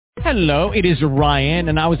Hello, it is Ryan,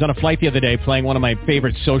 and I was on a flight the other day playing one of my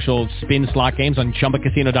favorite social spin slot games on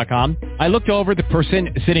ChumbaCasino.com. I looked over at the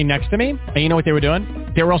person sitting next to me, and you know what they were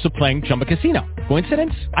doing? They were also playing Chumba Casino.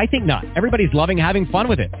 Coincidence? I think not. Everybody's loving having fun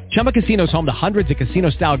with it. Chumba Casino is home to hundreds of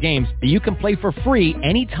casino-style games that you can play for free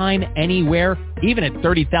anytime, anywhere, even at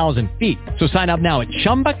 30,000 feet. So sign up now at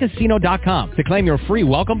ChumbaCasino.com to claim your free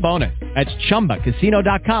welcome bonus. That's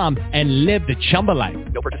ChumbaCasino.com and live the Chumba life.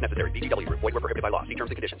 No purchase necessary. VGW. Void where prohibited by law. See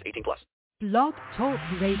terms and conditions. 18+. Blog Talk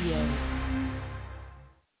Radio.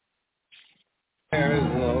 There's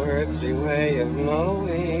no earthly way of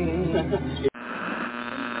knowing.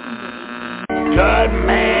 Goodman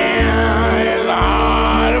is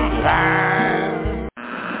out of time.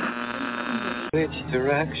 Which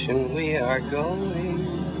direction we are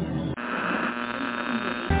going.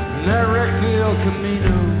 Direct El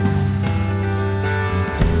Camino.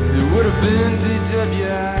 It would have been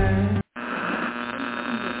DWI.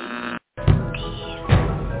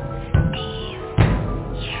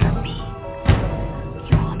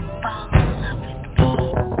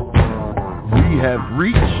 We have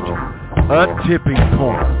reached a tipping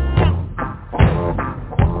point.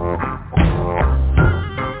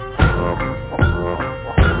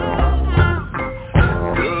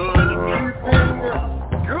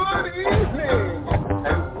 Good evening,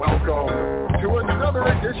 and welcome to another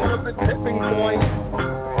edition of The Tipping Point.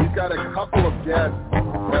 We've got a couple of guests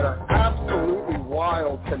that are absolutely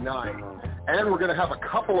wild tonight, and we're going to have a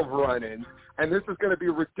couple of run-ins. And this is going to be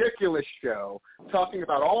a ridiculous show talking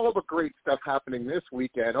about all of the great stuff happening this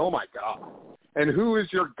weekend. Oh, my God. And who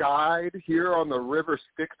is your guide here on the River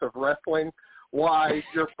Styx of Wrestling? Why,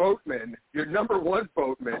 your boatman, your number one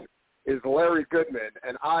boatman is Larry Goodman.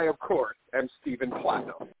 And I, of course, am Stephen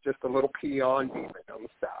Platinum, just a little peon demon on the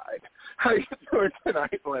side. How you doing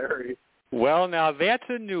tonight, Larry? Well, now that's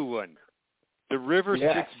a new one. The River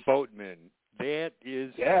Styx boatman. That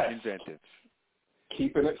is inventive.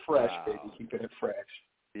 Keeping it fresh, baby. Keeping it fresh.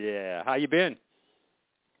 Yeah. How you been?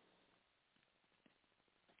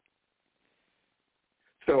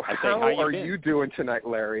 So how are you doing tonight,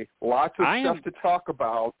 Larry? Lots of stuff to talk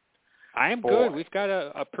about. I am good. We've got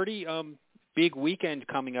a pretty big weekend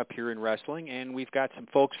coming up here in wrestling, and we've got some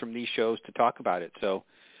folks from these shows to talk about it. So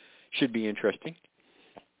should be interesting.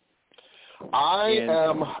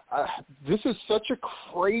 This is such a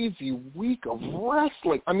crazy week of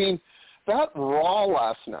wrestling. I mean, that Raw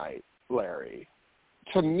last night, Larry,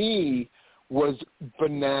 to me was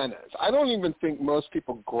bananas. I don't even think most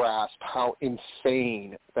people grasp how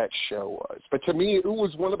insane that show was. But to me, it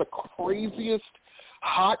was one of the craziest,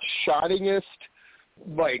 hot-shottingest,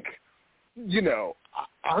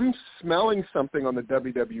 I'm smelling something on the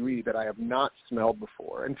WWE that I have not smelled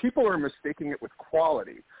before. And people are mistaking it with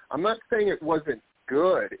quality. I'm not saying it wasn't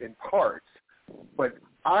good in parts, but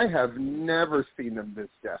I have never seen them this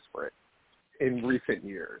desperate in recent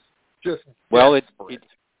years. Just desperate.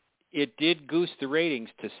 It did goose the ratings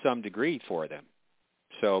to some degree for them.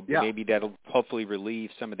 So maybe that'll hopefully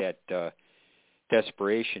relieve some of that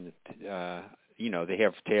desperation. They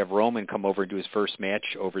have to have Roman come over and do his first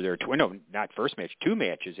match over there. Not first match, 2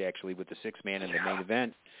 matches actually with the 6-man in the main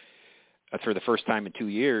event for the first time in 2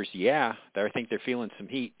 years. Yeah, I think they're feeling some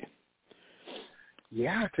heat.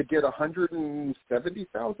 Yeah, to get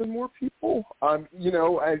 170,000 more people.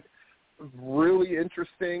 Really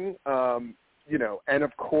interesting. And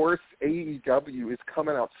of course, AEW is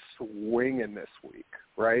coming out swinging this week,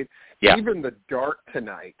 right? Yeah. Even the Dark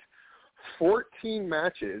tonight, 14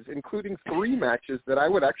 matches, including 3 matches that I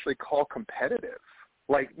would actually call competitive.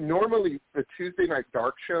 Like, normally the Tuesday Night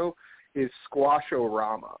Dark show is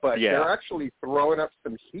squash-o-rama, but they're actually throwing up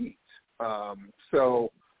some heat.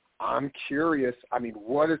 So I'm curious. I mean,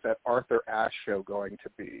 what is that Arthur Ashe show going to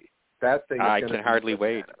be? That thing is I can hardly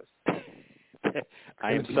wait.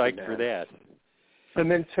 I am psyched for that. And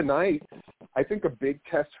then tonight, I think a big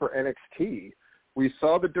test for NXT. We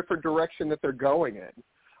saw the different direction that they're going in.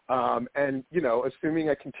 And, assuming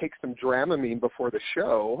I can take some Dramamine before the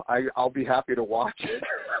show, I'll be happy to watch it.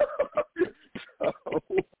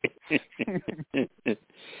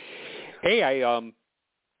 Hey, I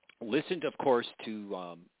listened, of course,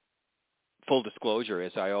 to Full Disclosure,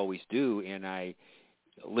 as I always do, and I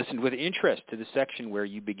listened with interest to the section where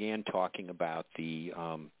you began talking about the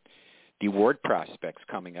award prospects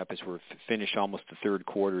coming up as we're finish almost the third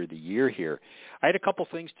quarter of the year here. I had a couple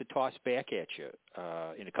things to toss back at you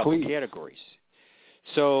in a couple categories.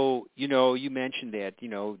 So, you mentioned that,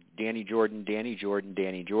 Danny Jordan,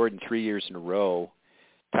 3 years in a row,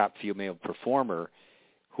 top female performer.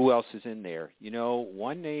 Who else is in there?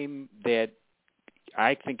 One name that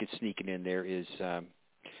I think is sneaking in there is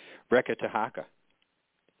Reka Tahaka.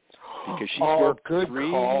 because she's worked good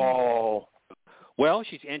call. Well,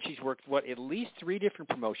 she's worked at least 3 different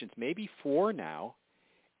promotions, maybe 4 now,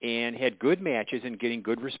 and had good matches and getting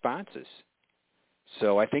good responses.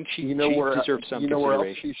 So I think she deserves some consideration. You know where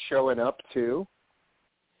else she's showing up too?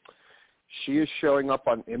 She is showing up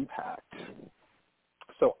on Impact.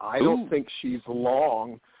 So I don't think she's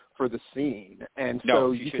long for the scene. And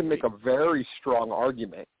so you can make a very strong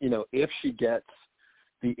argument, if she gets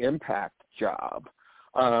the Impact job,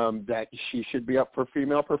 that she should be up for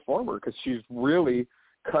female performer because she's really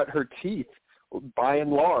cut her teeth by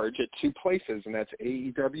and large at 2 places, and that's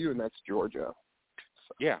AEW and that's Georgia.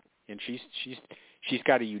 So. Yeah, and she's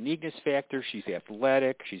got a uniqueness factor. She's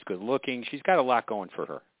athletic. She's good looking. She's got a lot going for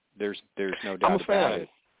her. There's no doubt about it.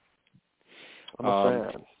 I'm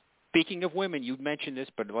a fan. Speaking of women, you mentioned this,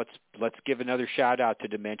 but let's give another shout out to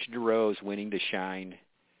Dimension Rose winning the Shine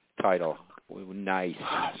title. Nice.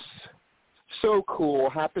 So cool.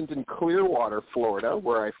 Happened in Clearwater, Florida,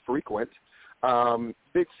 where I frequent.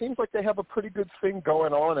 It seems like they have a pretty good thing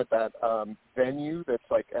going on at that venue. That's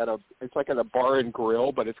it's like at a bar and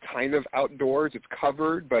grill, but it's kind of outdoors. It's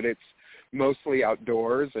covered, but it's mostly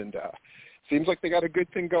outdoors, and seems like they got a good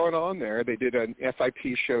thing going on there. They did an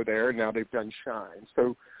FIP show there, and now they've done Shine.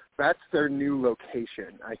 So that's their new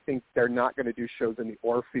location. I think they're not going to do shows in the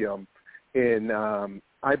Orpheum in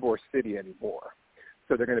Ybor City anymore.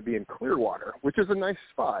 So they're going to be in Clearwater, which is a nice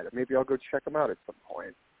spot. Maybe I'll go check them out at some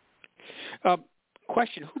point.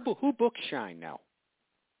 Question: Who books Shine now?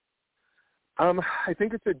 I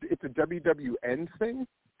think it's a WWN thing.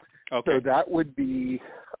 Okay. So that would be,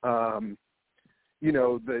 the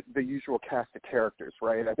usual cast of characters,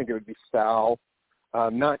 right? I think it would be Sal,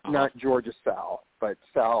 not Georgia Sal, but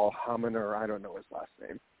Sal Haminer. I don't know his last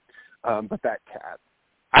name, but that cat.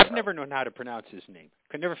 I've never known how to pronounce his name.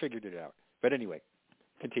 Never figured it out. But anyway,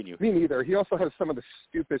 continue. Me neither. He also has some of the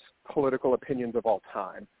stupidest political opinions of all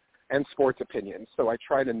time and sports opinions, so I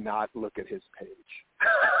try to not look at his page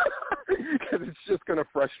because it's just going to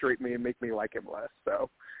frustrate me and make me like him less. So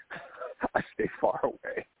I stay far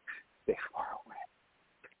away.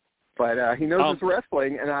 But he knows his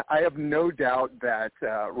wrestling, and I have no doubt that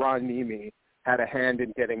Ron Nemi had a hand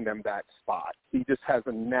in getting them that spot. He just has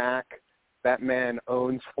a knack. That man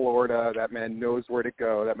owns Florida. That man knows where to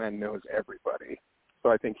go. That man knows everybody. So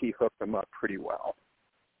I think he hooked them up pretty well.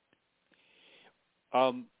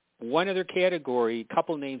 One other category, a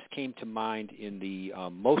couple names came to mind in the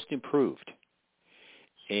most improved.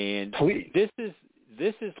 And Please. This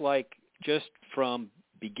is like just from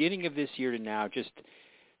beginning of this year to now, just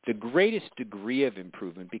the greatest degree of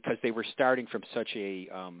improvement because they were starting from such a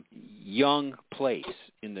young place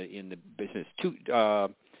in the business.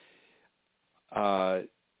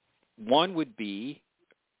 One would be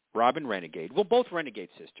Robin Renegade. Well, both Renegade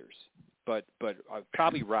sisters, but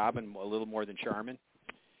probably Robin a little more than Charmin,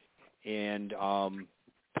 and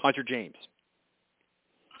Hunter James.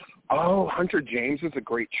 Oh, Hunter James is a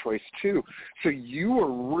great choice, too. So you were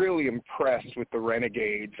really impressed with the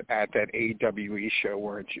Renegades at that AWE show,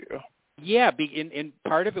 weren't you? Yeah, and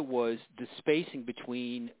part of it was the spacing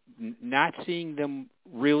between not seeing them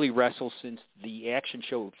really wrestle since the action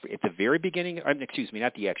show at the very beginning. Excuse me,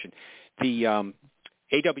 not the action. The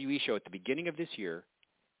AWE show at the beginning of this year,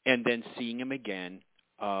 and then seeing them again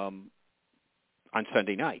on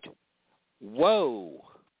Sunday night. Whoa.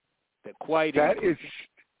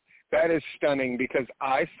 That is stunning because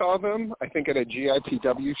I saw them, I think, at a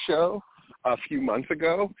GIPW show a few months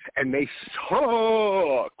ago, and they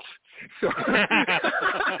sucked. So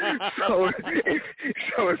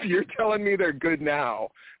if you're telling me they're good now,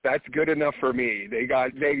 that's good enough for me. They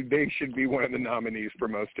should be one of the nominees for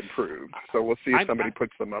most improved. So we'll see if somebody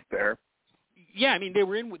puts them up there. Yeah, I mean they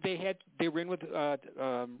were in with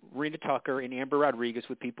Rena Tucker and Amber Rodriguez,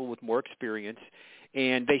 with people with more experience,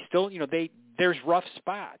 and they still, there's rough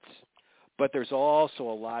spots, but there's also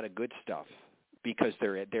a lot of good stuff because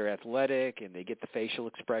they're athletic and they get the facial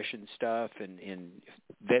expression stuff, and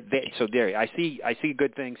so there I see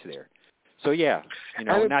good things there. So yeah,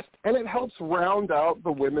 and it helps round out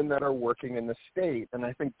the women that are working in the state, and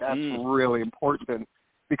I think that's really important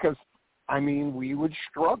because. I mean, we would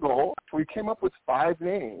struggle. If we came up with 5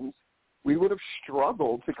 names, we would have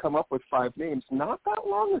struggled to come up with 5 names not that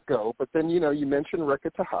long ago. But then, you mentioned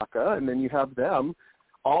Reka Tahaka, and then you have them.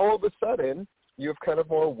 All of a sudden, you have kind of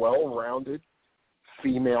more well-rounded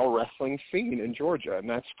female wrestling scene in Georgia, and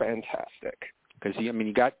that's fantastic. Because,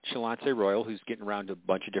 you got Shalance Royal, who's getting around to a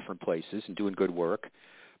bunch of different places and doing good work.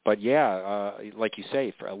 But, yeah, like you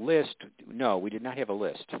say, for a list, no, we did not have a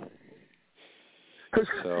list. Because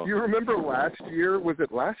you remember last year, was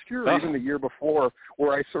it last year or even the year before,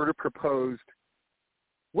 where I sort of proposed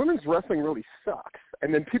women's wrestling really sucks.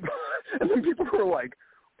 And then people were like,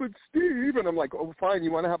 but Steve, and I'm like, oh, fine,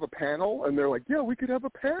 you want to have a panel? And they're like, yeah, we could have a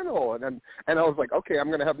panel. And I was like, okay, I'm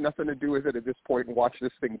going to have nothing to do with it at this point and watch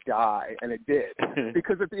this thing die. And it did.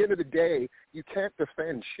 Because at the end of the day, you can't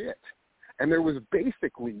defend shit. And there was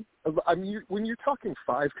basically, I mean, when you're talking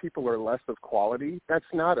 5 people or less of quality, that's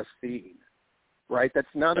not a scene, right? That's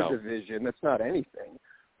not a division. That's not anything.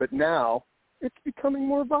 But now it's becoming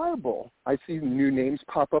more viable. I see new names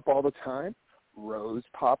pop up all the time. Rose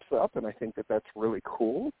pops up, and I think that that's really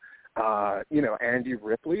cool. Andy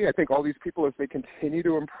Ripley. I think all these people, as they continue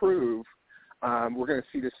to improve, we're going to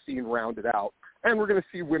see this scene rounded out, and we're going to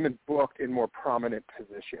see women booked in more prominent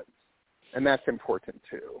positions, and that's important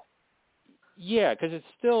too. Yeah, because it's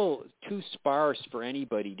still too sparse for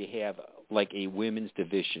anybody to have like a women's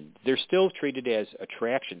division. They're still treated as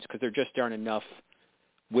attractions because there just aren't enough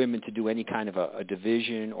women to do any kind of a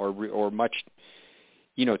division or much.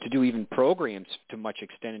 To do even programs to much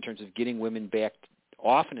extent in terms of getting women back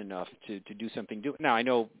often enough to do something. Now, I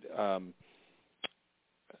know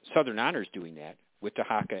Southern Honor's doing that with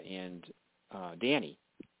Tahaka and Danny.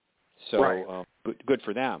 So right. Good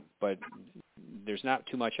for them. But there's not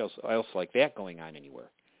too much else like that going on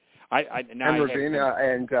anywhere. Ravina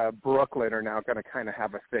and Brooklyn are now going to kind of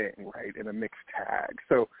have a thing, right, in a mixed tag.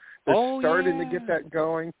 So they're starting to get that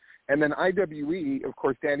going. And then IWE, of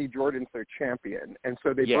course, Danny Jordan's their champion. And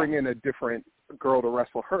so they bring in a different girl to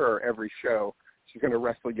wrestle her every show. She's going to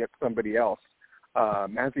wrestle against somebody else.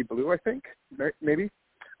 Mazzy Blue, I think, maybe,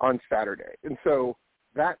 on Saturday. And so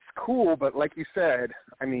that's cool. But like you said,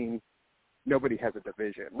 I mean, nobody has a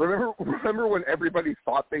division. Remember when everybody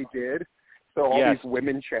thought they did? So all these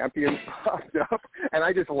women champions popped up. And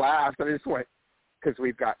I just laughed. And I just went, because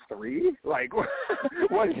we've got 3? Like,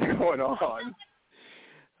 what is going on?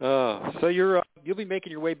 So you'll be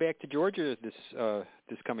making your way back to Georgia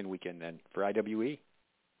this coming weekend then for IWE?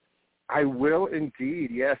 I will indeed.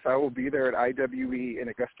 Yes, I will be there at IWE in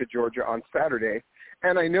Augusta, Georgia on Saturday.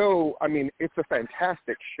 And I know, I mean, it's a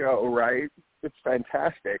fantastic show, right? It's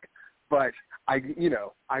fantastic. But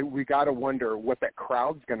we got to wonder what that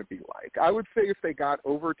crowd's going to be like. I would say if they got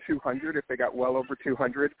over 200, if they got well over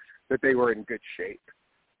 200, that they were in good shape.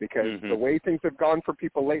 Because the way things have gone for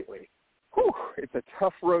people lately, it's a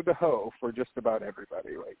tough road to hoe for just about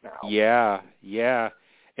everybody right now. Yeah.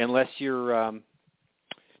 Unless you're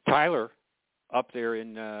Tyler up there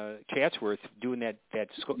in Chatsworth doing that that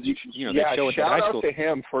show at that high school. Shout out to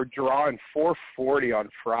him for drawing 440 on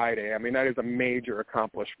Friday. I mean, that is a major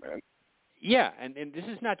accomplishment. Yeah, and this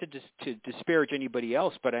is not to disparage anybody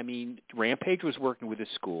else, but I mean, Rampage was working with a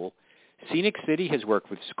school. Scenic City has worked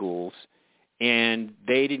with schools. And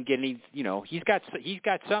they didn't get any. He's got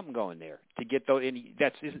something going there to get those. And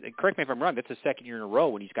correct me if I'm wrong. That's the second year in a row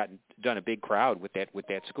when he's done a big crowd with that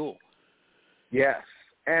school. Yes,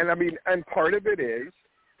 and I mean, and part of it is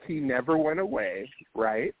he never went away,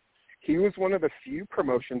 right? He was one of the few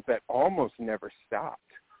promotions that almost never stopped,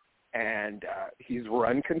 and he's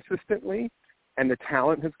run consistently, and the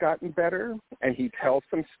talent has gotten better, and he tells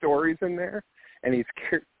some stories in there, and he's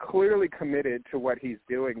clearly committed to what he's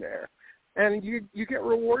doing there. And you get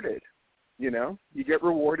rewarded, you get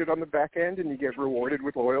rewarded on the back end, and you get rewarded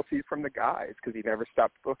with loyalty from the guys because he never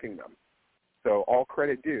stopped booking them. So all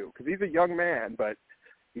credit due, because he's a young man, but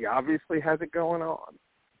he obviously has it going on.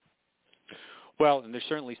 Well, and there's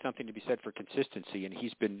certainly something to be said for consistency, and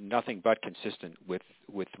he's been nothing but consistent with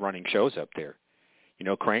running shows up there.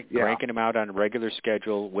 Cranking them out on a regular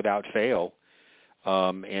schedule without fail.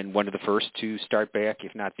 And one of the first to start back,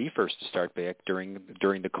 if not the first to start back during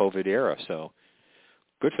the COVID era. So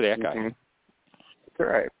good for that guy. That's all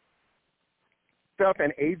right. Stuff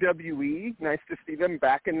and AWE, nice to see them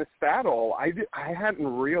back in the saddle. I hadn't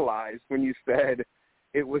realized when you said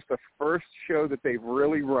it was the first show that they've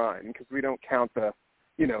really run, because we don't count the,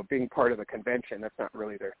 being part of the convention. That's not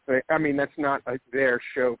really that's not their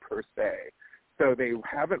show per se. So they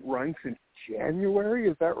haven't run since January.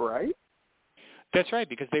 Is that right? That's right,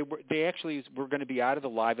 because they actually were going to be out of the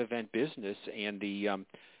live event business, and the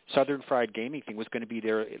Southern Fried Gaming thing was going to be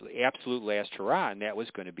their absolute last hurrah, and that was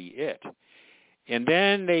going to be it. And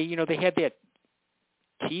then they had that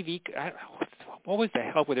TV. What was the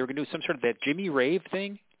hell? Where they were going to do some sort of that Jimmy Rave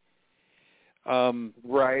thing,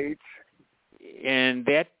 right? And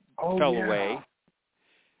that fell away.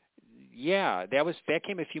 Yeah, that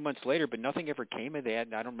came a few months later, but nothing ever came of that,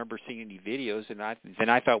 and I don't remember seeing any videos. And then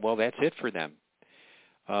I thought, well, that's it for them.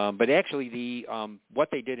 But actually, the what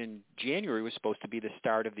they did in January was supposed to be the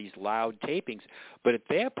start of these loud tapings. But at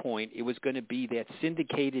that point, it was going to be that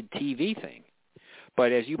syndicated TV thing.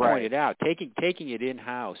 But as you pointed out, taking it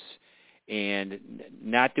in-house and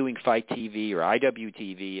not doing Fight TV or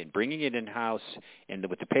IWTV and bringing it in-house and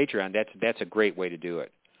with the Patreon, that's a great way to do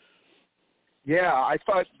it. Yeah, I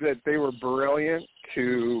thought that they were brilliant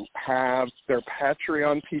to have their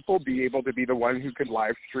Patreon people be able to be the one who could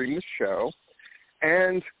live stream the show.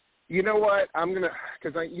 And you know what? I'm going to,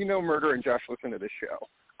 because Murder and Josh listen to this show.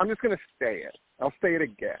 I'm just going to say it. I'll say it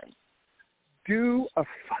again. Do a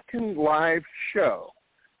fucking live show.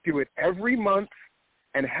 Do it every month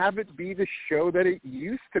and have it be the show that it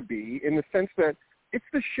used to be, in the sense that it's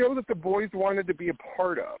the show that the boys wanted to be a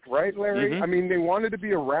part of, right, Larry? Mm-hmm. I mean, they wanted to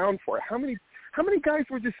be around for it. How many guys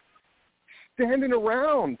were just standing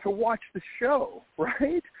around to watch the show,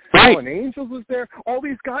 right? Right. When Angels was there, all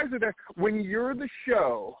these guys are there. When you're the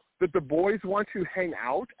show that the boys want to hang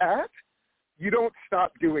out at, you don't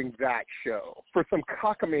stop doing that show for some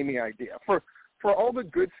cockamamie idea. For all the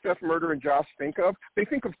good stuff Murder and Josh think of, they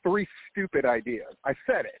think of 3 stupid ideas. I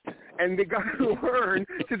said it. And they got to learn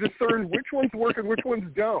to discern which ones work and which ones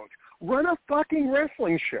don't. Run a fucking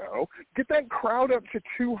wrestling show, get that crowd up to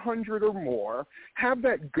 200 or more, have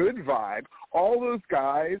that good vibe. All those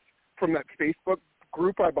guys from that Facebook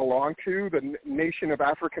group I belong to, the Nation of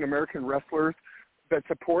African American Wrestlers that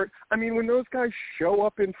support, I mean, when those guys show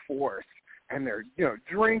up in force and they're,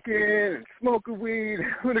 drinking and smoking weed,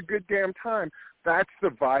 having a good damn time, that's the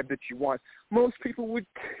vibe that you want. Most people would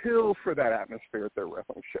kill for that atmosphere at their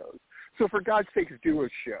wrestling shows. So for God's sakes, do a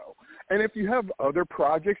show. And if you have other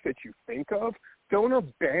projects that you think of, don't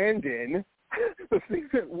abandon the thing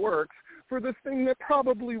that works for the thing that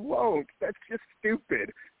probably won't. That's just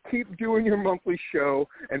stupid. Keep doing your monthly show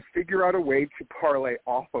and figure out a way to parlay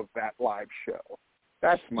off of that live show.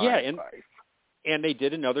 That's my advice. And they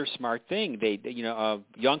did another smart thing. They a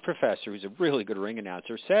young professor who's a really good ring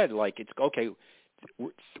announcer said, like, it's okay,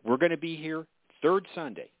 we're going to be here third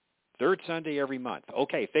Sunday every month.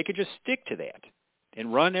 Okay, if they could just stick to that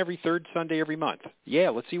and run every third Sunday every month,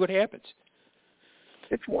 let's see what happens.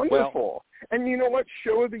 It's wonderful. Well, and you know what?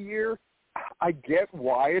 Show of the year, I get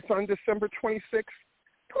why it's on December 26th.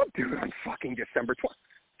 Don't do it on fucking December 20th.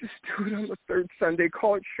 Just do it on the third Sunday.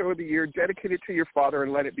 Call it Show of the Year. Dedicate it to your father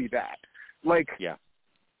and let it be that. Like,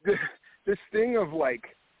 this thing of, like,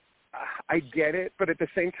 I get it, but at the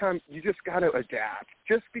same time, you just got to adapt.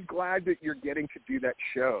 Just be glad that you're getting to do that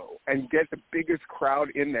show and get the biggest crowd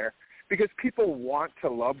in there, because people want to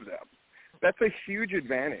love them. That's a huge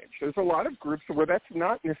advantage. There's a lot of groups where that's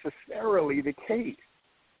not necessarily the case,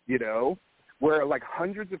 where, like,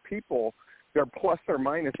 hundreds of people, they're plus or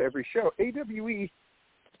minus every show. AWE,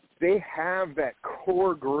 they have that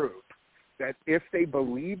core group that if they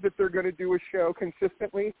believe that they're going to do a show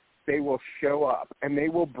consistently, they will show up and they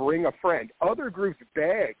will bring a friend. Other groups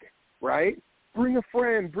beg, right? Bring a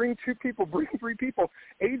friend, bring 2 people, bring 3 people.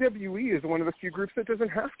 AWE is one of the few groups that doesn't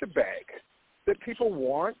have to beg, that people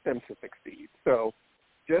want them to succeed. So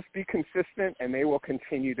just be consistent and they will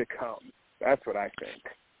continue to come. That's what I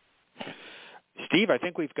think. Steve, I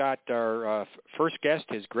think we've got our first guest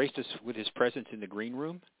has graced us with his presence in the green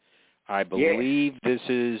room. I believe this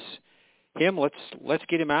is him. Let's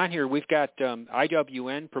get him on here. We've got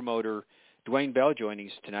IWN promoter Dwayne Bell joining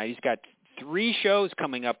us tonight. He's got 3 shows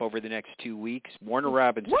coming up over the next 2 weeks: Warner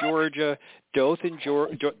Robins, Georgia,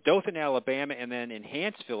 Dothan, Alabama, and then in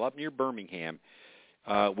Hanceville up near Birmingham,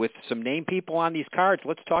 with some named people on these cards.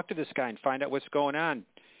 Let's talk to this guy and find out what's going on.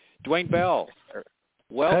 Dwayne Bell,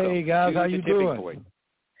 welcome. Hey guys, how you doing? Boy.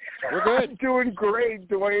 We're good. I'm doing great,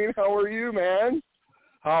 Dwayne. How are you, man?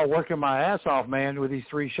 Oh, working my ass off, man, with these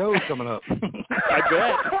 3 shows coming up. I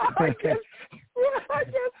bet. I guess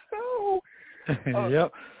so.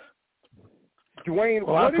 Yep. Dwayne,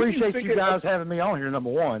 well, I appreciate you guys having me on here,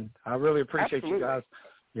 number one. I really appreciate you guys.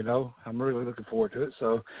 I'm really looking forward to it.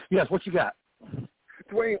 So, yes, what you got?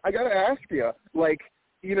 Dwayne, I got to ask you,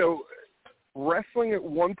 wrestling at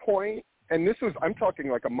one point, and I'm talking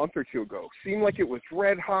like a month or 2 ago, seemed like it was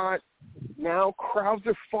red hot. Now crowds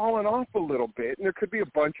are falling off a little bit, and there could be a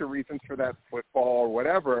bunch of reasons for that, football or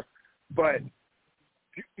whatever, but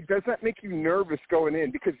does that make you nervous going in?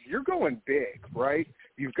 Because you're going big, right?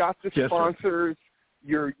 You've got the sponsors.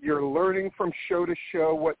 You're learning from show to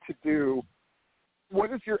show what to do.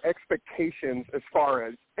 What is your expectations as far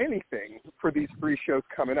as anything for these 3 shows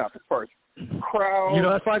coming up, as far as crowd,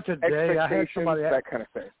 that's like today. I had somebody that kind of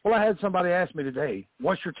thing. Well, I had somebody ask me today,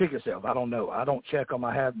 "What's your ticket sales?" I don't know. I don't check them.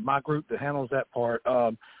 I have my group that handles that part.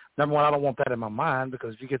 Number one, I don't want that in my mind,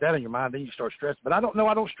 because if you get that in your mind, then you start stressing. But I don't know.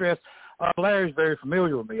 I don't stress. Larry's very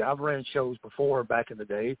familiar with me. I've ran shows before back in the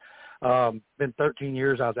day. Been 13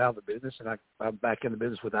 years I was out of the business, and I'm back in the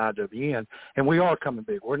business with IWN, and we are coming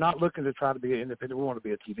big. We're not looking to try to be an independent. We want to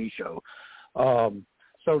be a TV show.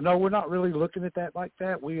 So, no, we're not really looking at that like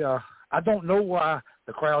that. I don't know why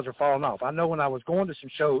the crowds are falling off. I know when I was going to some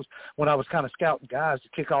shows, when I was kind of scouting guys to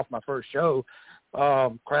kick off my first show,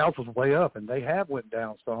 crowds was way up, and they have went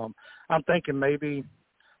down some. I'm thinking maybe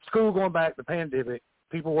school going back, the pandemic,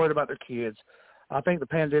 people worried about their kids. I think the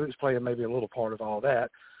pandemic's playing maybe a little part of all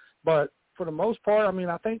that. But for the most part, I mean,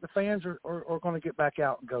 I think the fans are going to get back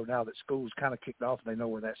out and go now that school's kind of kicked off and they know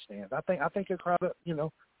where that stands. I think the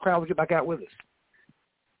crowd will get back out with us.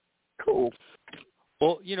 Cool.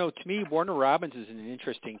 Well, to me, Warner Robins is an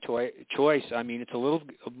interesting choice. I mean, it's a little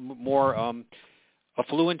more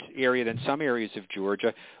affluent area than some areas of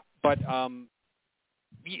Georgia. But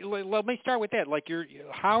let me start with that. Like,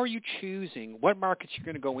 how are you choosing what markets you're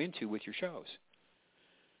going to go into with your shows?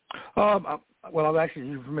 Well, I'm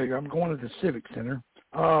actually familiar. I'm going to the Civic Center.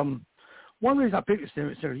 One reason I picked the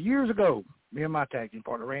Civic Center, years ago, me and my tag team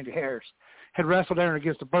partner, Randy Harris, had wrestled there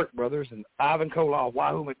against the Burke brothers and Ivan Koloff,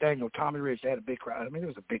 Wahoo McDaniel, Tommy Rich. They had a big crowd. I mean, there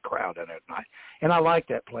was a big crowd down there tonight. And I liked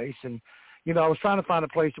that place. And, I was trying to find a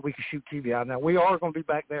place that we could shoot TV out. Now, we are going to be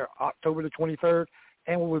back there October the 23rd,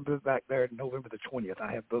 and we'll be back there November the 20th.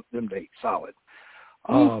 I have booked them dates solid.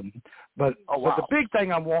 But the big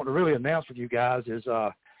thing I'm wanting to really announce with you guys is,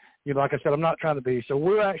 like I said, I'm not trying to be. So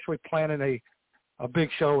we're actually planning a big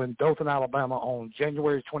show in Dothan, Alabama on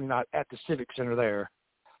January 29th at the Civic Center there.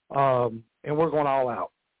 And we're going all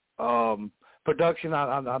out. Production,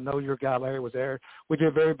 I know your guy Larry was there. We did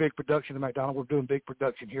a very big production at McDonald's. We're doing big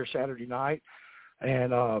production here Saturday night.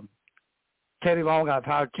 And Teddy Long, I've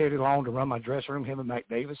hired Teddy Long to run my dressing room, him and Mac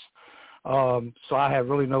Davis. So I have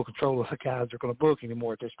really no control of the guys they're going to book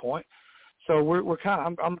anymore at this point. So we're kind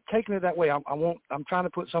of, I'm taking it that way. I'm trying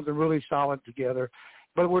to put something really solid together.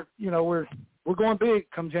 But we're going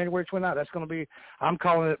big come January 29th. That's going to be, I'm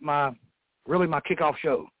calling it my kickoff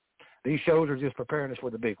show. These shows are just preparing us for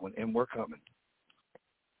the big one, and we're coming.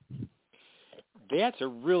 That's a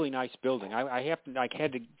really nice building. I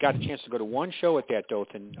got a chance to go to one show at that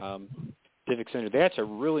Dothan Civic Center. That's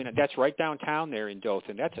right downtown there in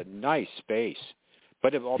Dothan. That's a nice space,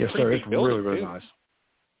 but yes, sir. It's really, really nice.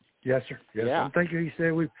 Yes, sir. Yes, yeah. I'm thinking he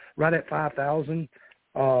said we're right at 5,000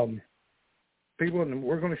 people, and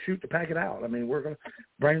we're going to shoot to pack it out. I mean, we're going to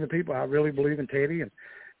bring the people. I really believe in Teddy, and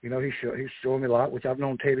he's showing me a lot, which I've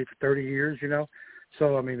known Teddy for 30 years.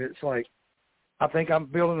 So I mean, it's like I think I'm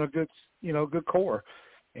building a good core,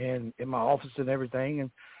 and in my office and everything,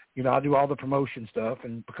 and I do all the promotion stuff,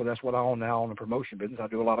 and because that's what I own now on the promotion business, I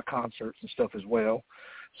do a lot of concerts and stuff as well.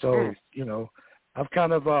 So I've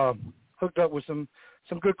kind of hooked up with some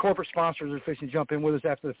good corporate sponsors that are fixing to jump in with us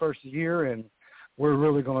after the first year, and we're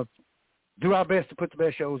really going to do our best to put the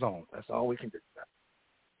best shows on. That's all we can do.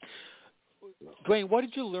 Dwayne, what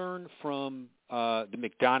did you learn from the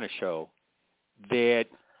McDonough show that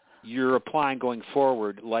you're applying going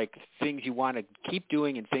forward, like things you want to keep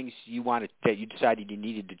doing and things that you decided you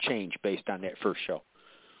needed to change based on that first show?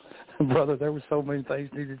 Brother, there were so many things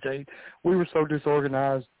needed to change. We were so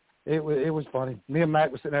disorganized. It was funny. Me and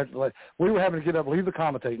Mac were sitting there. We were having to get up, leave the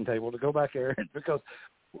commentating table to go back there because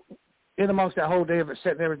in amongst that whole day of it,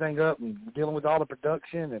 setting everything up and dealing with all the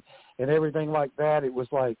production and everything like that, it was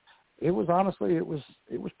honestly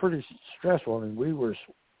pretty stressful. I mean, we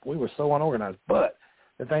were so unorganized. But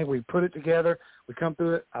the thing, we put it together, we come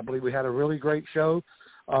through it. I believe we had a really great show.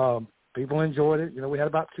 People enjoyed it. We had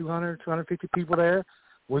about 200, 250 people there.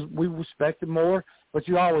 We expected more, but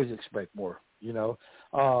you always expect more,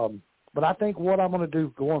 But I think what I'm going to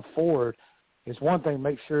do going forward is one thing,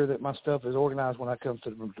 make sure that my stuff is organized when it comes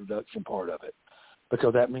to the production part of it,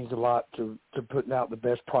 because that means a lot to putting out the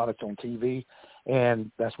best product on TV.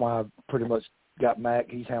 And that's why I pretty much got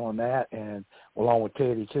Mac. He's handling that, and along with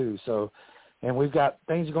Teddy too. So, and we've got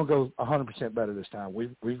things are going to go 100% better this time.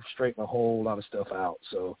 We've straightened a whole lot of stuff out.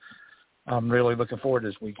 So I'm really looking forward to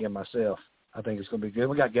this weekend myself. I think it's going to be good.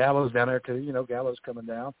 We got Gallows down there too. Gallows coming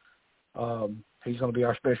down. He's going to be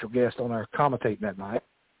our special guest on our commentating that night.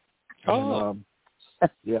 Oh. And,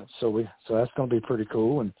 yeah. So that's going to be pretty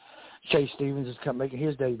cool. And Chase Stevens is making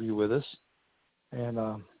his debut with us. And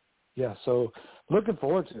yeah, so looking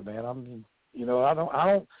forward to it, man. I mean, I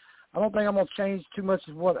don't think I'm going to change too much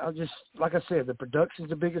of what I just, like I said, the production's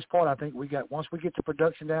the biggest part. I think once we get the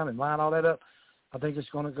production down and line all that up, I think it's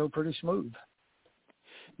going to go pretty smooth.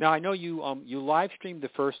 Now I know you live streamed the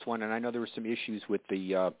first one, and I know there were some issues with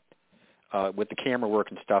the camera work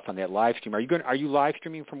and stuff on that live stream. Are you live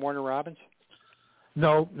streaming from Warner Robins?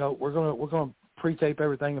 No, we're gonna pre-tape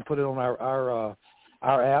everything and put it on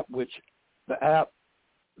our app, which the app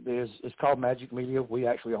is called Magic Media. We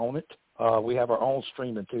actually own it. We have our own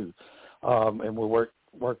streaming too, and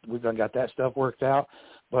we've done got that stuff worked out.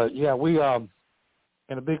 But yeah,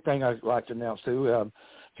 And a big thing I'd like to announce, too,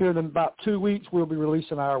 here in about 2 weeks, we'll be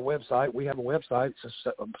releasing our website. We have a website. It's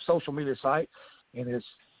a social media site, and it's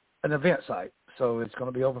an event site. So it's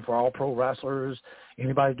going to be open for all pro wrestlers,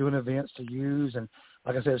 anybody doing events to use. And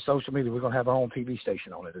like I said, social media, we're going to have our own TV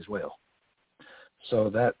station on it as well. So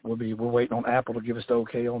that will be, we're waiting on Apple to give us the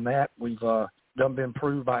okay on that. We've been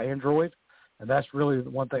approved by Android, and that's really the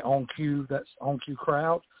one thing, OnQ, that's OnQ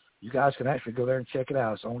Crowd. You guys can actually go there and check it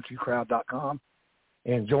out. It's onqcrowd.com.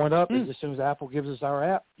 And join up. As soon as Apple gives us our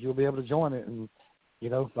app, you'll be able to join it. And, you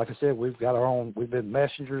know, like I said, we've got our own, we've been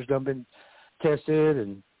messengers, been tested,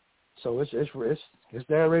 and so it's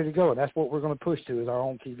there ready to go. And that's what we're going to push to is our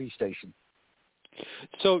own TV station.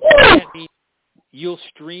 So that means you'll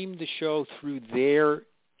stream the show through there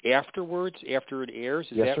afterwards, after it airs?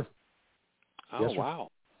 Yes, sir. Oh, yes, sir. Wow.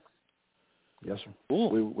 Yes, sir.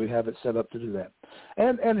 Cool. We have it set up to do that.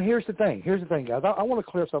 And here's the thing. Guys. I want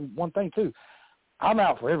to clear up one thing, too. I'm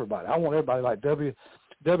out for everybody. I want everybody like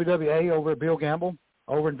WWA over at Bill Gamble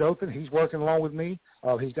over in Dothan. He's working along with me.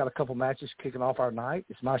 He's got a couple matches kicking off our night.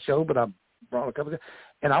 It's my show, but I brought a couple.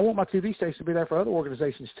 And I want my TV station to be there for other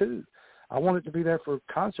organizations, too. I want it to be there for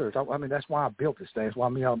concerts. I mean, that's why I built this thing. That's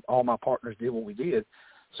why all my partners did what we did.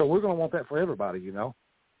 So we're going to want that for everybody, you know.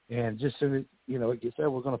 And just soon as, you know, it gets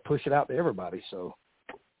there, we're going to push it out to everybody. So,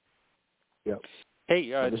 yeah. Hey,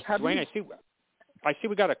 Dwayne, I see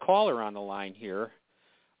we got a caller on the line here.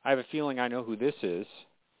 I have a feeling I know who this is.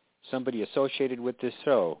 Somebody associated with this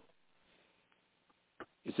show.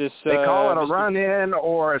 Is this? They call it a run-in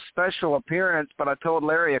or a special appearance, but I told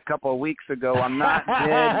Larry a couple of weeks ago I'm not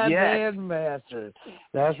dead yet. Dan Masters.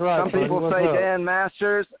 That's right. Some people say Dan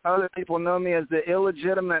Masters. Other people know me as the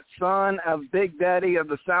illegitimate son of Big Daddy of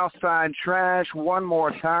the Southside Trash. One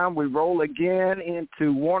more time, we roll again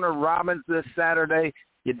into Warner Robins this Saturday.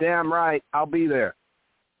 You're damn right. I'll be there.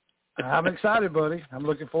 I'm excited, buddy. I'm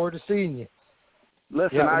looking forward to seeing you.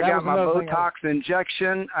 Listen, I got my Botox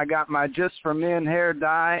injection. I got my Just for Men hair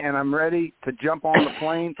dye, and I'm ready to jump on the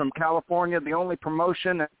plane from California. The only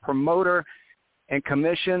promotion, promoter, and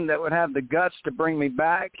commission that would have the guts to bring me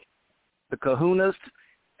back, the kahunas,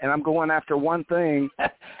 and I'm going after one thing,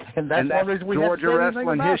 and that's Georgia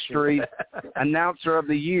Wrestling History, Announcer of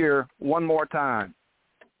the Year, one more time.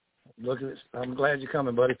 Look at this. I'm glad you're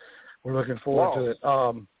coming, buddy. We're looking forward to it.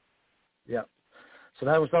 Yeah. So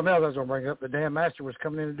that was something else I was going to bring up. The Dan Master was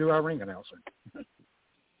coming in to do our ring announcing.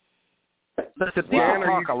 Listen, people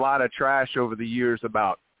talk a lot of trash over the years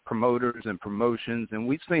about promoters and promotions, and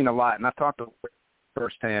we've seen a lot, and I talked to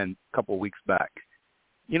firsthand a couple of weeks back.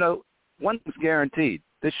 You know, one thing's guaranteed.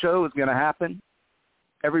 This show is going to happen.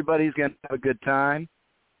 Everybody's going to have a good time.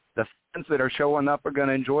 The fans that are showing up are going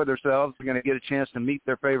to enjoy themselves. They're going to get a chance to meet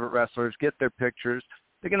their favorite wrestlers, get their pictures.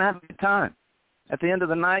 They're going to have a good time. At the end of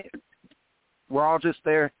the night, we're all just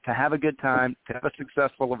there to have a good time, to have a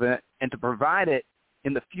successful event, and to provide it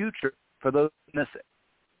in the future for those who miss it.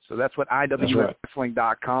 So that's what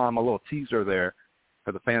IWWrestling.com, a little teaser there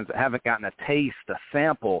for the fans that haven't gotten a taste, a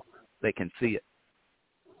sample, they can see it.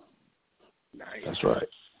 Nice. That's right.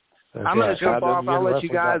 I'm going to jump off. I'll let you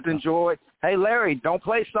guys enjoy. Hey, Larry, don't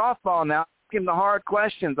play softball now. Ask him the hard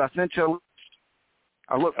questions. I sent you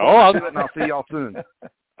I look forward to it, and I'll see y'all soon.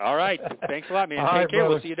 All right. Thanks a lot, man. All Take right, care.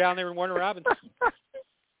 brother. We'll see you down there in Warner Robins.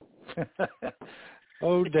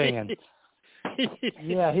 Oh, Dan.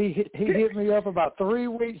 Yeah, he hit me up about 3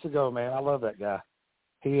 weeks ago, man. I love that guy.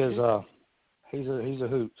 He is he's a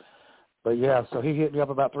hoot. But yeah, so he hit me up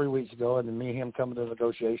about 3 weeks ago, and then me and him coming to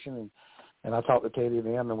negotiation, and I talked to Teddy and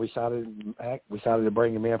them, and we decided to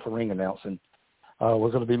bring him in for ring announcing. We're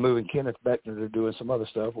going to be moving Kenneth Beckner to doing some other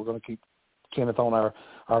stuff. We're going to keep Kenneth on our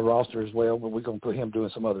roster as well, but we're going to put him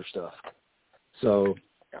doing some other stuff. So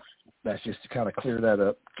that's just to kind of clear that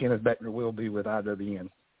up. Kenneth Beckner will be with IWN.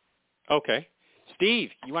 Okay. Steve,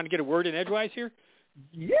 you want to get a word in edgewise here?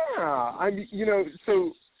 Yeah.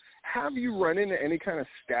 So have you run into any kind of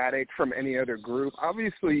static from any other group?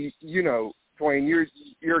 Obviously, Dwayne,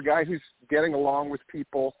 you're a guy who's getting along with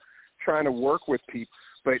people, trying to work with people.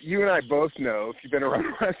 But you and I both know, if you've been around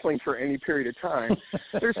wrestling for any period of time,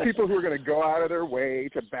 there's people who are going to go out of their way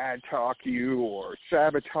to bad talk you or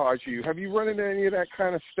sabotage you. Have you run into any of that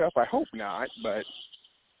kind of stuff? I hope not, but.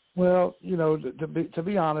 Well, to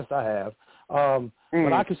be honest, I have.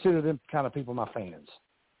 But I consider them kind of people my fans.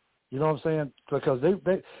 You know what I'm saying? Because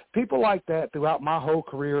they people like that throughout my whole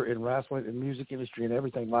career in wrestling and music industry and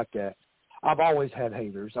everything like that. I've always had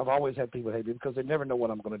haters. I've always had people hate me because they never know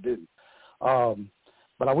what I'm going to do.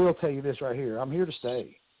 But I will tell you this right here. I'm here to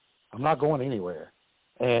stay. I'm not going anywhere.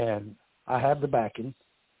 And I have the backing.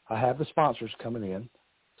 I have the sponsors coming in.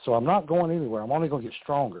 So I'm not going anywhere. I'm only going to get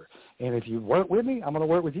stronger. And if you work with me, I'm going to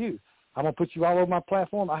work with you. I'm going to put you all over my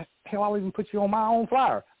platform. I'll even put you on my own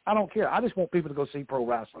flyer. I don't care. I just want people to go see pro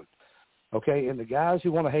wrestling. Okay? And the guys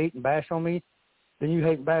who want to hate and bash on me, then you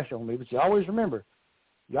hate and bash on me. But you always remember,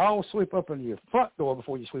 y'all sweep up under your front door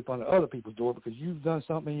before you sweep under other people's door because you've done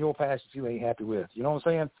something in your past that you ain't happy with. You know what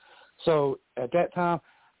I'm saying? So at that time,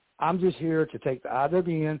 I'm just here to take the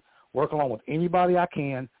IWN, work along with anybody I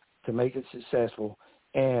can to make it successful.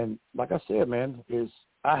 And like I said, man,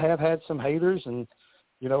 I have had some haters and,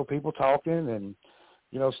 people talking and,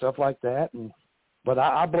 stuff like that. But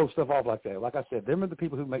I blow stuff off like that. Like I said, them are the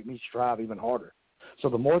people who make me strive even harder. So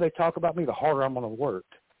the more they talk about me, the harder I'm going to work,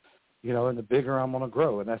 and the bigger I'm going to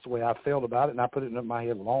grow. And that's the way I felt about it. And I put it in my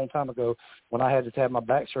head a long time ago when I had to have my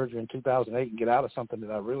back surgery in 2008 and get out of something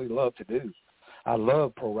that I really love to do. I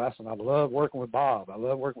love pro wrestling. I love working with Bob. I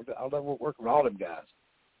love working with all them guys.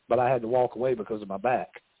 But I had to walk away because of my back.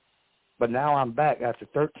 But now I'm back. After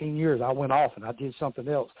 13 years, I went off and I did something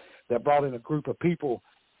else that brought in a group of people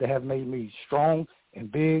that have made me strong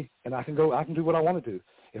and big, and I can do what I want to do.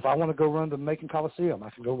 If I want to go run the Macon Coliseum, I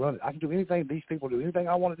can go run it. I can do anything these people do, anything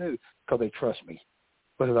I want to do because they trust me.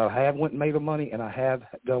 Because I have went and made them money, and I have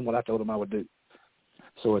done what I told them I would do.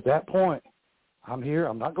 So at that point, I'm here.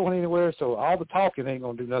 I'm not going anywhere. So all the talking ain't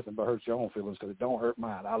going to do nothing but hurt your own feelings because it don't hurt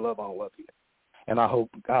mine. I love all of you. And I hope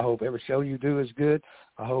every show you do is good.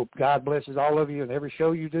 I hope God blesses all of you in every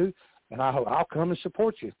show you do. And I hope I'll come and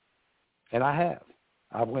support you. And I have.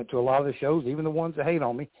 I've went to a lot of the shows, even the ones that hate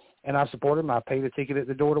on me, and I support them. I paid a ticket at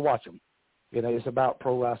the door to watch them. It's about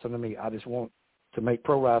pro wrestling to me. I just want to make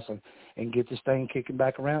pro wrestling and get this thing kicking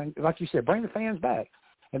back around. Like you said, bring the fans back.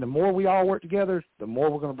 And the more we all work together, the more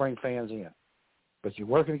we're going to bring fans in. But you're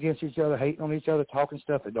working against each other, hating on each other, talking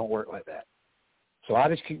stuff, it don't work like that. So I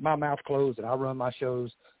just keep my mouth closed, and I run my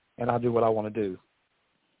shows, and I do what I want to do.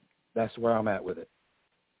 That's where I'm at with it.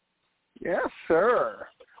 Yes, sir.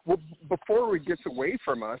 Well, before we get away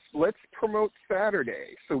from us, let's promote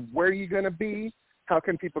Saturday. So where are you going to be? How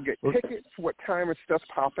can people get tickets? What time is stuff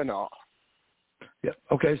popping off? Yeah.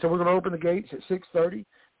 Okay, so we're going to open the gates at 6:30.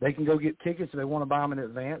 They can go get tickets if they want to buy them in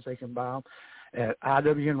advance. They can buy them at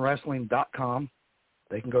iwnwrestling.com.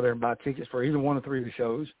 They can go there and buy tickets for either one of three of the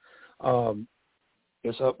shows.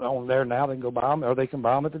 It's up on there now. They can go buy them, or they can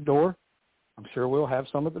buy them at the door. I'm sure we'll have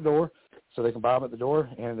some at the door, so they can buy them at the door.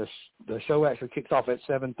 And the show actually kicks off at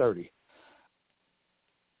 7:30.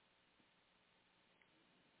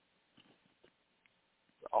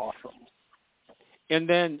 Awesome. And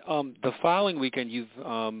then the following weekend,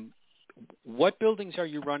 what buildings are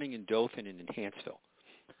you running in Dothan and in Hanceville?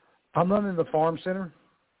 I'm running the Farm Center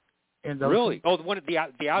in Dothan. Really? Oh, the one at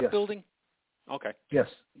the outbuilding? Okay. Yes.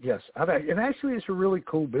 And actually, it's a really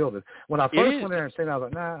cool building. When I first went there and said, I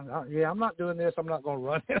was like, I'm not doing this. I'm not going to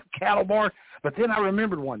run in a cattle barn. But then I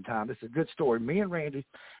remembered one time. This is a good story. Me and Randy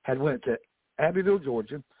had went to Abbeville,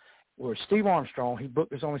 Georgia, where Steve Armstrong, he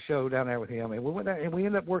booked us on a show down there with him. And we went there, and we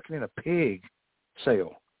ended up working in a pig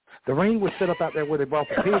sale. The ring was set up out there where they brought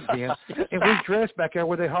the pigs in, and we dressed back there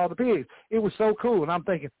where they hauled the pigs. It was so cool. And I'm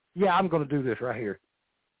thinking, I'm going to do this right here.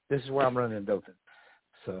 This is where I'm running in Dothan.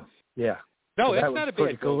 So, yeah. No, so it's not a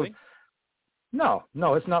bad building. No,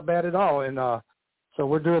 it's not bad at all. And so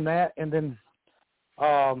we're doing that. And then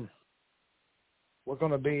we're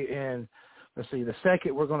going to be in, the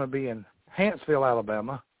second we're going to be in Hanceville,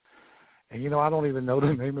 Alabama. And, I don't even know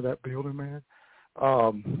the name of that building, man.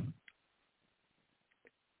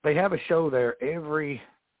 They have a show there every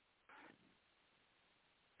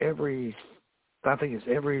I think it's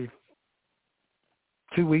every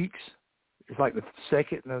 2 weeks. It's like the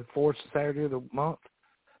second and the fourth Saturday of the month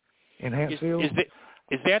in Hanceville.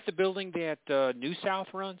 Is that the building that New South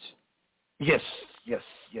runs? Yes.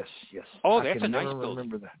 Oh, that's a nice building.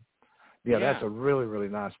 Remember that. Yeah, that's a really, really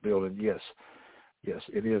nice building. Yes,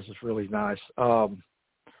 it is. It's really nice. I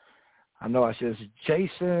know I said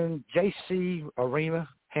JC Arena,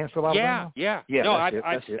 Hanceville, Alabama. Yeah. No,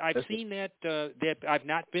 I've seen that. That I've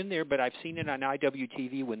not been there, but I've seen it on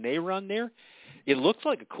IWTV when they run there. It looks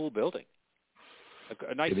like a cool building.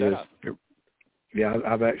 A nice setup. Yeah,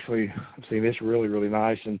 I've actually seen this really, really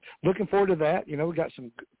nice, and looking forward to that. We got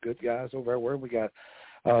some good guys over there. We got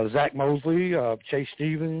Zach Mosley, Chase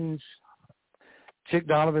Stevens, Chick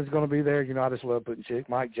Donovan's going to be there. I just love putting Chick.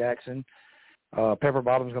 Mike Jackson, Pepper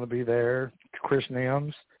Bottom's going to be there. Chris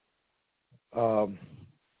Nims. They're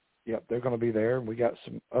going to be there. We got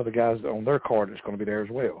some other guys on their card that's going to be there as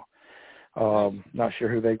well. Not sure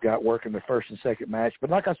who they've got working the first and second match. But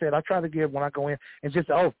like I said, I try to give when I go in and just,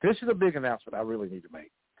 this is a big announcement I really need to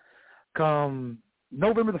make. Come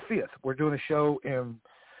November the 5th, we're doing a show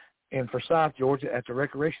in Forsyth, Georgia, at the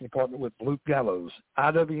Recreation Department with Luke Gallows.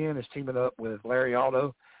 IWN is teaming up with Larry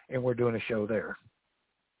Aldo, and we're doing a show there.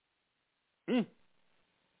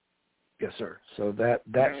 Yes, sir. So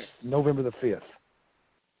that's November the 5th.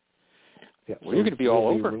 Yeah, well, you're going to be all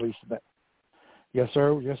over. Yes,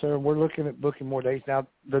 sir. Yes, sir. We're looking at booking more dates. Now,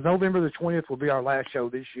 the November the 20th will be our last show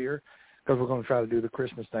this year because we're going to try to do the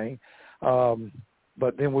Christmas thing.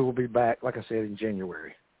 But then we will be back, like I said, in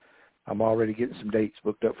January. I'm already getting some dates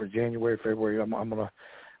booked up for January, February. I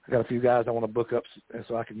got a few guys I want to book up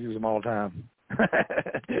so I can use them all the time.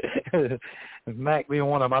 Mac being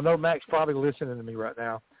one of them. I know Mac's probably listening to me right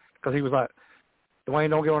now because he was like, Dwayne,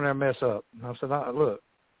 don't get on there and mess up. And I said, look,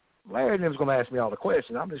 Larry and them's going to ask me all the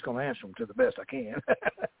questions. I'm just going to answer them to the best I can.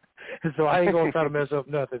 So I ain't going to try to mess up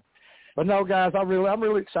nothing. But no, guys, I'm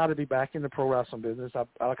really excited to be back in the pro wrestling business.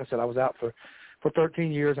 Like I said, I was out for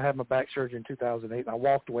 13 years. I had my back surgery in 2008, and I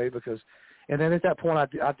walked away and then at that point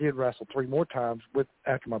I did wrestle 3 more times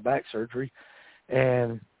after my back surgery,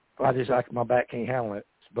 and my back can't handle it.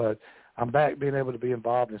 But I'm back being able to be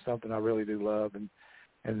involved in something I really do love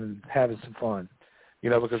and having some fun.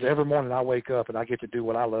 Because every morning I wake up and I get to do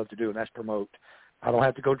what I love to do, and that's promote. I don't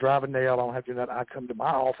have to go drive a nail. I don't have to do that. I come to my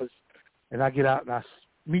office, and I get out and I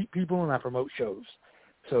meet people and I promote shows.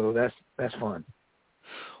 So that's fun.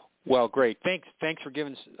 Well, great. Thanks for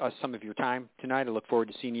giving us some of your time tonight. I look forward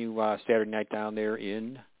to seeing you Saturday night down there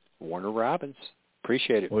in Warner Robins.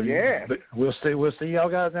 Appreciate it. Well, yeah. We'll see y'all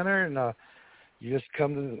guys down there, and you just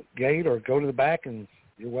come to the gate or go to the back, and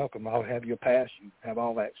you're welcome. I'll have your pass. You have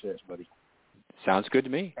all access, buddy. Sounds good to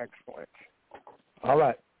me. Excellent. All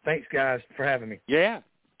right. Thanks, guys, for having me. Yeah.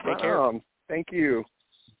 Take care. Thank you.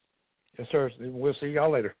 Yes, sir. We'll see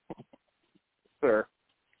y'all later. Sir.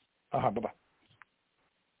 Bye-bye.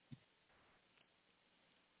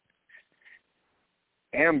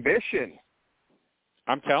 Ambition.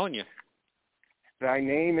 I'm telling you. Thy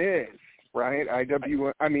name is, right?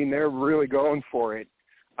 They're really going for it.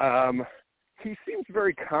 He seems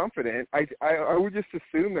very confident. I would just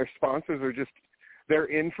assume their sponsors are they're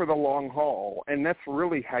in for the long haul, and that's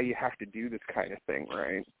really how you have to do this kind of thing,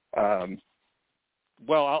 right?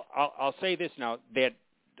 Well, I'll say this now, that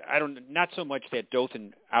not so much that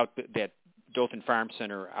Dothan Farm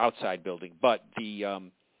Center outside building, but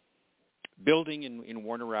the building in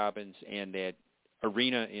Warner Robins and that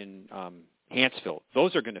arena in Hanceville.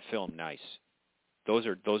 Those are going to film nice. Those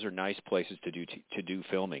are nice places to do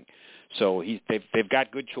filming. So they've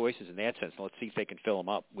got good choices in that sense. Let's see if they can fill them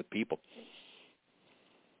up with people.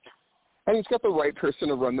 And he's got the right person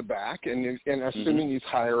to run the back, and assuming he's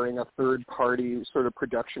hiring a third-party sort of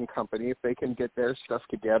production company, if they can get their stuff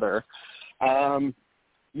together,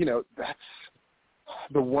 that's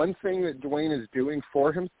the one thing that Dwayne is doing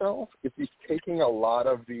for himself is he's taking a lot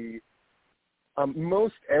of the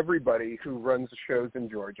most everybody who runs shows in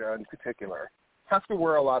Georgia in particular has to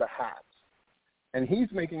wear a lot of hats, and he's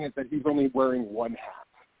making it that he's only wearing one hat.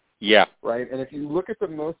 Yeah. Right? And if you look at the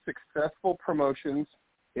most successful promotions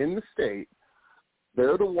in the state,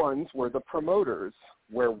 they're the ones where the promoters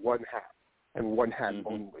wear one hat and one hat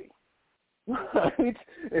only. Right?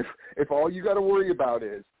 If all you got to worry about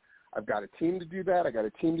is, I've got a team to do that, I got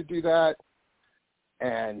a team to do that,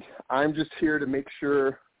 and I'm just here to make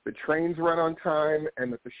sure the trains run on time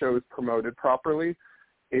and that the show is promoted properly,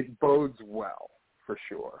 it bodes well for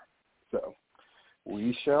sure. So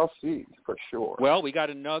we shall see for sure. Well, we got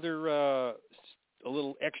another a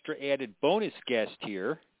little extra added bonus guest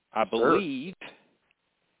here. I believe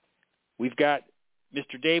we've got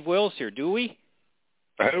Mr. Dave Wills here, do we?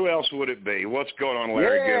 Who else would it be? What's going on,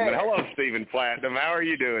 Larry Goodman? Hello, Stephen Platinum. How are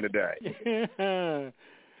you doing today?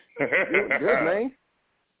 Good, man.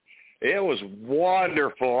 It was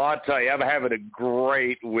wonderful. I'll tell you, I'm having a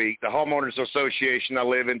great week. The Homeowners Association I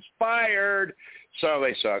live in fired, so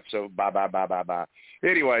they suck. So bye.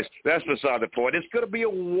 Anyways, that's beside the point. It's going to be a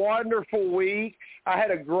wonderful week. I had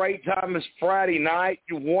a great time this Friday night.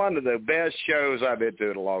 One of the best shows I've been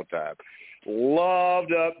to in a long time.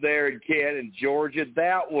 Loved up there in Canton, Georgia.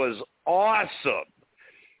 That was awesome.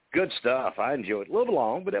 Good stuff. I enjoyed it. A little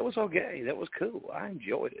long, but that was okay. That was cool. I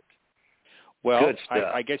enjoyed it. Well,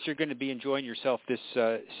 I guess you're going to be enjoying yourself this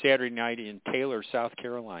Saturday night in Taylor, South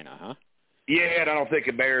Carolina, huh? Yeah, and I don't think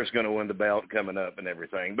a Bear's going to win the belt coming up and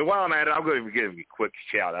everything. But while I'm at it, I'm going to give you a quick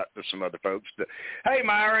shout-out to some other folks. Hey,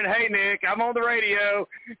 Myron. Hey, Nick. I'm on the radio.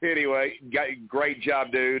 Anyway, great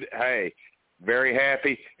job, dude. Hey, very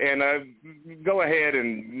happy. And go ahead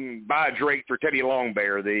and buy a drink for Teddy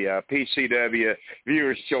Longbear, the PCW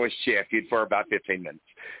Viewers' Choice Champion, for about 15 minutes.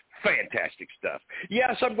 Fantastic stuff.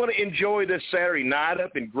 Yes, I'm going to enjoy this Saturday night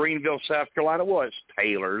up in Greenville, South Carolina. Well, it's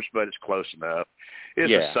Taylor's, but it's close enough.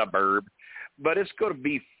 It's a suburb. But it's going to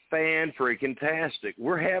be fan-freaking-tastic.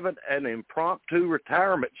 We're having an impromptu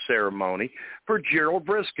retirement ceremony for Gerald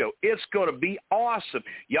Briscoe. It's going to be awesome.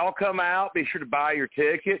 Y'all come out. Be sure to buy your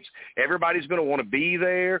tickets. Everybody's going to want to be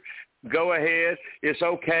there. Go ahead. It's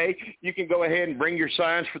okay. You can go ahead and bring your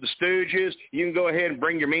signs for the Stooges. You can go ahead and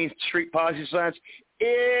bring your Mean Street Posse signs.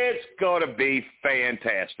 It's going to be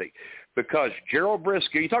fantastic because Gerald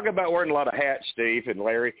Briscoe, you talk about wearing a lot of hats, Steve and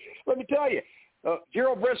Larry. Let me tell you,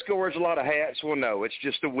 Gerald Briscoe wears a lot of hats. Well, no, it's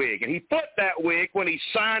just a wig. And he put that wig when he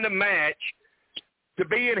signed a match to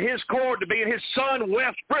be in his corner, to be in his son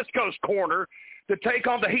Wes Briscoe's corner to take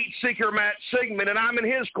on the Heat Seeker Matt Sigmund, and I'm in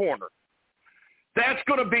his corner. That's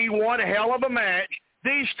going to be one hell of a match.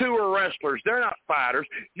 These two are wrestlers. They're not fighters.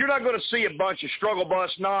 You're not going to see a bunch of struggle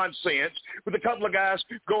bus nonsense with a couple of guys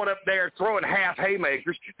going up there throwing half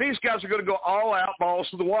haymakers. These guys are going to go all out, balls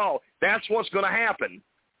to the wall. That's what's going to happen.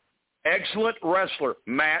 Excellent wrestler,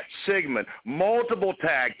 Matt Sigmund, multiple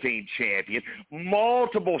tag team champion,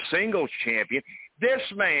 multiple singles champion. This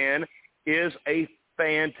man is a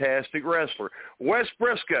fantastic wrestler. Wes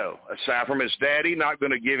Briscoe, aside from his daddy, not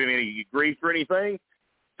going to give him any grief or anything,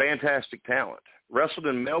 fantastic talent. Wrestled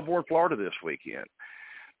in Melbourne, Florida this weekend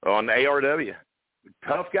on ARW.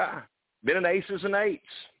 Tough guy. Been in Aces and Eights.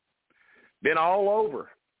 Been all over.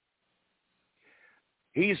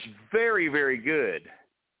 He's very, very good.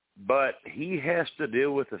 But he has to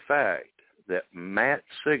deal with the fact that Matt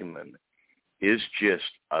Sigmund is just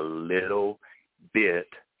a little bit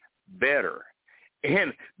better.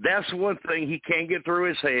 And that's one thing he can't get through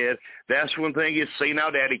his head. That's one thing his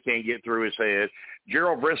senile daddy can't get through his head.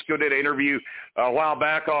 Gerald Briscoe did an interview a while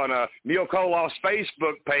back on Neil Koloff's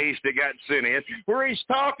Facebook page that got sent in, where he's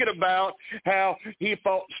talking about how he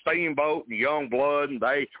fought Steamboat and Youngblood, and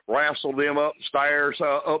they wrestled them upstairs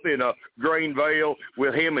up in Greenville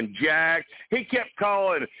with him and Jack. He kept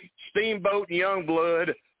calling Steamboat and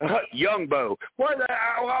Youngblood Youngbo.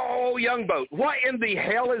 Youngboat. What in the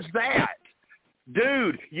hell is that?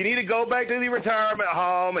 Dude, you need to go back to the retirement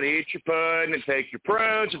home and eat your pudding and take your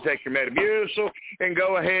prunes and take your Metamucil and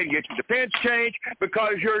go ahead and get your defense change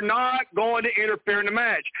because you're not going to interfere in the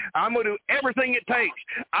match. I'm going to do everything it takes.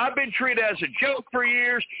 I've been treated as a joke for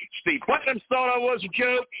years. Steve Platinum thought I was a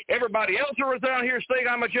joke. Everybody else who was down here saying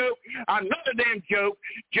I'm a joke. I'm not a damn joke.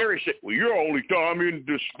 Jerry said, well, your only time in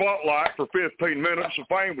the spotlight for 15 minutes of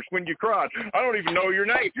fame was when you cried. I don't even know your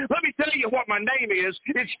name. Let me tell you what my name is.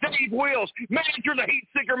 It's Steve Wills. Manager of the Heat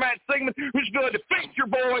Seeker Matt Sigmund, who's going to defeat your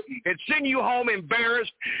boy and send you home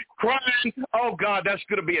embarrassed, crying. Oh, God, that's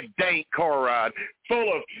going to be a dank car ride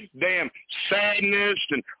full of damn sadness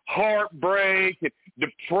and heartbreak and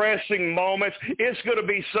depressing moments. It's going to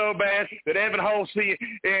be so bad that Evan Holsey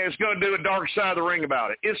is going to do a dark side of the ring about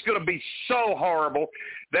it. It's going to be so horrible.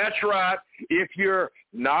 That's right. If you're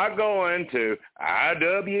not going to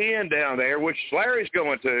IWN down there, which Larry's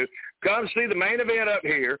going to, come see the main event up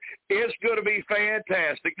here. It's going to be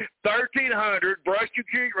fantastic. 1300 Brushy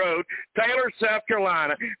Creek Road, Taylor, South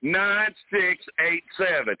Carolina,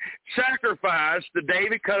 9687. Sacrifice the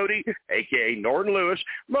David Cody, a.k.a. Norton Lewis,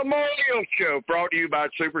 Memorial Show brought to you by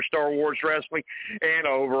Superstar Wars Wrestling and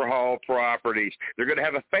Overhaul Properties. They're going to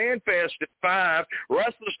have a fan fest at 5.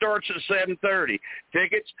 Wrestling starts at 7:30.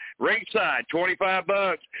 Tickets, ringside,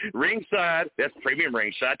 $25. Ringside, that's premium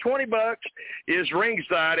ringside. $20 is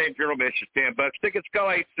ringside, and General Admission $10. Tickets,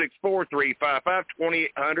 call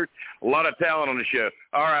 864-355-2800. A lot of talent on the show.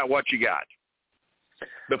 All right, what you got?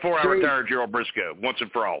 Before I retire Gerald Briscoe, once and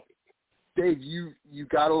for all. Dave, you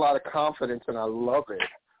got a lot of confidence, and I love it.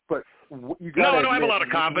 But you got No, I don't have a lot of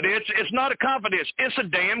confidence. It's not a confidence. It's a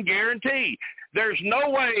damn guarantee. There's no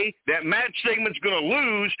way that Matt Sigmund's going to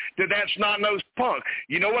lose to that snot-nosed punk.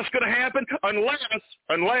 You know what's going to happen?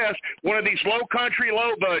 Unless one of these low country,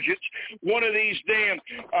 low budgets, one of these damn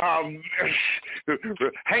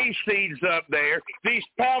hayseeds up there, these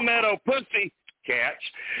palmetto pussy cats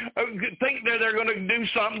think that they're going to do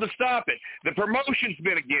something to stop it. The promotion's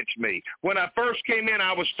been against me. When I first came in,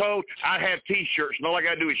 I was told I'd have T-shirts, and all I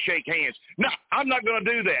got to do is shake hands. No, I'm not going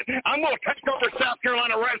to do that. I'm going to take over South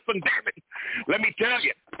Carolina wrestling, damn it. Let me tell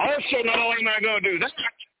you. Also, not only am I going to do that,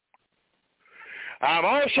 I'm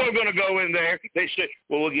also going to go in there. They said,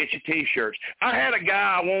 well, we'll get you T-shirts. I had a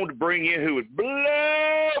guy I wanted to bring in who would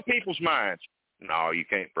blow people's minds. No, you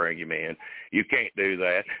can't bring him in. You can't do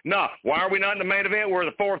that. No, why are we not in the main event? We're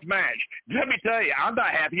the fourth match. Let me tell you, I'm not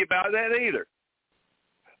happy about that either.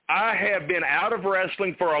 I have been out of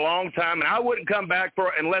wrestling for a long time, and I wouldn't come back for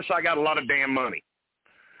it unless I got a lot of damn money.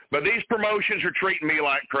 But these promotions are treating me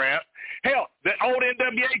like crap. Hell, the old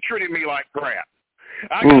NWA treated me like crap.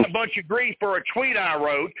 I got a bunch of grief for a tweet I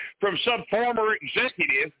wrote from some former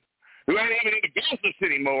executive who ain't even in the business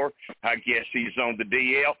anymore. I guess he's on the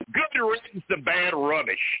DL. Good riddance to bad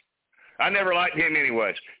rubbish. I never liked him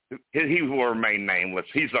anyways. He will remain nameless.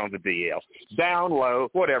 He's on the DL. Down low,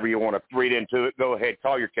 whatever you want to read into it, go ahead.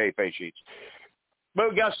 Call your kayfabe sheets. But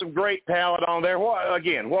we got some great talent on there. What do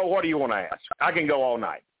you want to ask? I can go all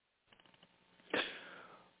night.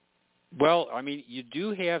 Well, I mean, you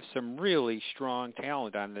do have some really strong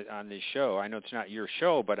talent on this show. I know it's not your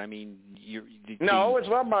show, but I mean, No, it's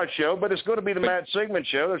not my show, but it's going to be the Matt Sigmund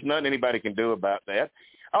show. There's nothing anybody can do about that.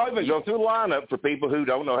 I'll even go through the lineup for people who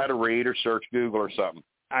don't know how to read or search Google or something.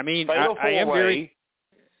 I mean, I am very...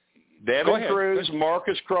 Devin Cruz,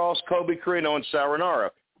 Marcus Cross, Kobe Carino, and Saronaro.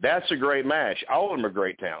 That's a great match. All of them are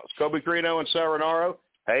great talents. Kobe Carino and Saronaro,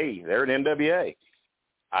 hey, they're an NWA.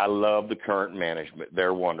 I love the current management.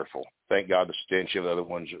 They're wonderful. Thank God the stench of the other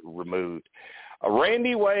ones removed.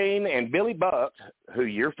 Randy Wayne and Billy Buck, who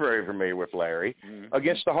you're very familiar with, Larry,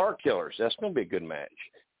 against the Heart Killers. That's going to be a good match.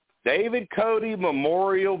 David Cody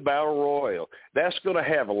Memorial Battle Royal. That's going to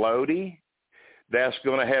have Lodi. That's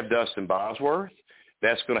going to have Dustin Bosworth.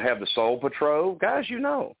 That's going to have the Soul Patrol. Guys, you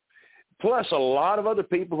know. Plus a lot of other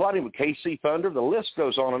people, not even KC Thunder. The list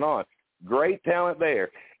goes on and on. Great talent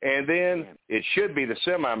there. And then it should be the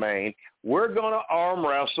semi-main. We're going to arm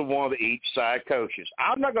wrestle one of the each side coaches.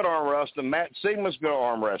 I'm not going to arm wrestle them. Matt Sigmund's going to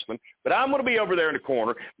arm wrestle them. But I'm going to be over there in the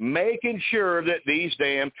corner making sure that these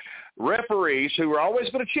damn referees who are always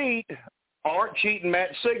going to cheat aren't cheating Matt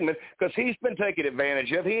Sigmund because he's been taken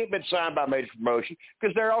advantage of. He ain't been signed by major promotion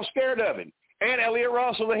because they're all scared of him. And Elliot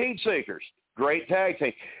Russell, the Heat Seekers. Great tag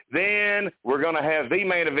team. Then we're going to have the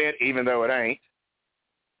main event, even though it ain't.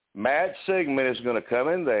 Matt Sigmund is going to come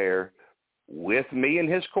in there with me in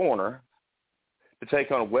his corner to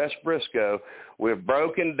take on Wes Briscoe with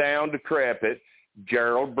broken down, decrepit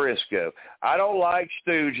Gerald Briscoe. I don't like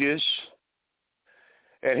stooges,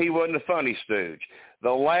 and he wasn't a funny stooge.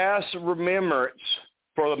 The last remembrance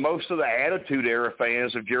for most of the Attitude Era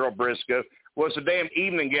fans of Gerald Briscoe was a damn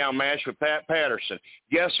evening gown match with Pat Patterson.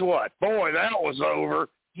 Guess what? Boy, that was over.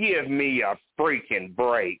 Give me a freaking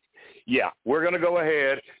break. Yeah, we're going to go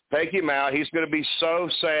ahead, take him out. He's going to be so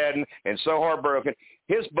saddened and so heartbroken.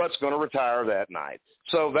 His butt's going to retire that night.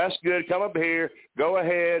 So that's good. Come up here. Go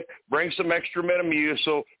ahead. Bring some extra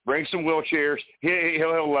Metamucil. Bring some wheelchairs.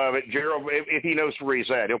 He'll love it. Gerald, if he knows where he's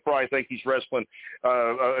at, he'll probably think he's wrestling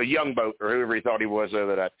a young boat or whoever he thought he was the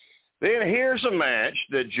other night. Then here's a match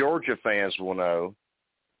that Georgia fans will know.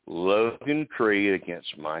 Logan Creed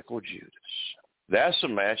against Michael Judas. That's a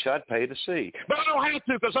match I'd pay to see. But I don't have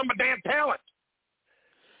to because I'm a damn talent.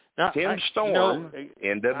 Tim Storm,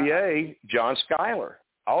 NWA, John Schuyler.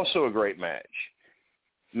 Also a great match.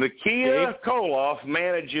 Nikita Koloff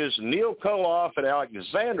manages Neil Koloff and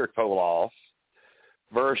Alexander Koloff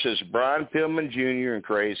versus Brian Pillman Jr. and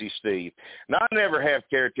Crazy Steve. Now, I never have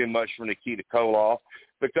cared too much for Nikita Koloff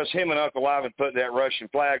because him and Uncle Ivan put that Russian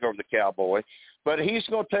flag over the cowboy. But he's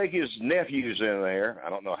going to take his nephews in there. I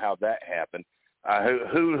don't know how that happened.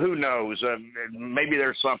 Who knows? Maybe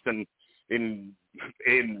there's something in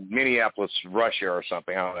Minneapolis, Russia, or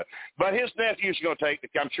something. I don't know. But his nephew's going to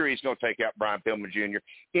I'm sure he's going to take out Brian Pillman Jr.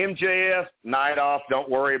 MJF, night off. Don't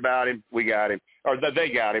worry about him. We got him, or they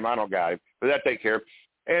got him. I don't got him, but that take care of.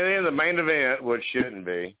 And then the main event, which shouldn't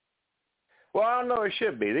be. Well, I don't know. It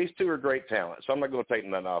should be. These two are great talents, so I'm not going to take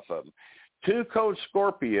nothing off of them. Two Code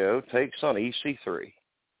Scorpio takes on EC3.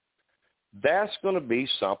 That's going to be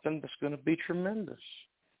something that's going to be tremendous.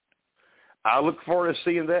 I look forward to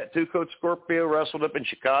seeing that. Two Code Scorpio wrestled up in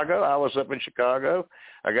Chicago. I was up in Chicago.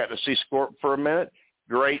 I got to see Scorp for a minute.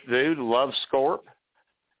 Great dude. Love Scorp.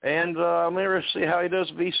 And I'm interested to see how he does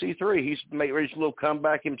with EC3. He's made a little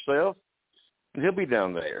comeback himself, and he'll be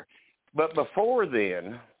down there. But before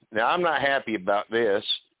then, now I'm not happy about this.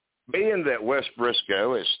 Being that Wes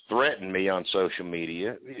Briscoe has threatened me on social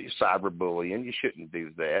media, cyberbullying, you shouldn't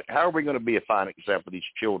do that. How are we going to be a fine example of these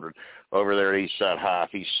children over there at Eastside High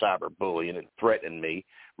if he's cyberbullying and threatening me?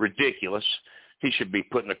 Ridiculous. He should be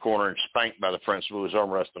put in the corner and spanked by the principal who's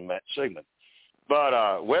arm wrestling Matt Sigmund.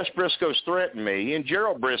 But Wes Briscoe's threatened me, and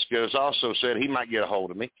Gerald Briscoe's also said he might get a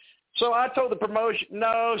hold of me. So I told the promotion,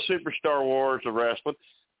 no, Superstar Wars of Wrestling.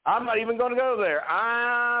 I'm not even going to go there.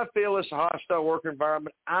 I feel it's a hostile work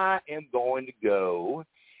environment. I am going to go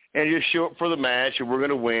and just show up for the match, and we're going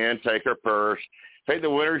to win, take our purse, take the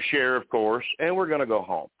winner's share, of course, and we're going to go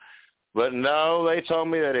home. But no, they told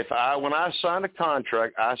me that when I sign a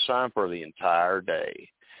contract, I sign for the entire day.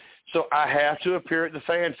 So I have to appear at the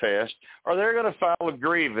Fan Fest, or they're going to file a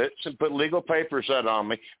grievance and put legal papers out on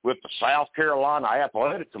me with the South Carolina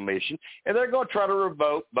Athletic Commission, and they're going to try to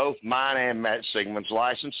revoke both mine and Matt Sigmund's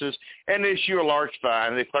licenses and issue a large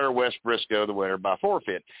fine and declare Wes Briscoe the winner by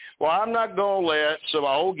forfeit. Well, I'm not going to let some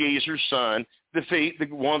old geezer's son defeat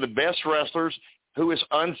one of the best wrestlers who is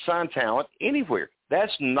unsigned talent anywhere.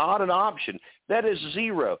 That's not an option. That is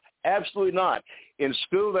zero. Absolutely not. In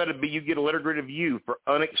school, that would be you get a letter grade of U for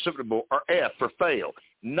unacceptable or F for fail.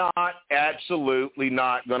 Absolutely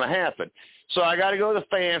not going to happen. So I got to go to the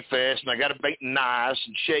Fan Fest, and I got to be nice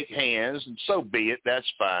and shake hands, and so be it. That's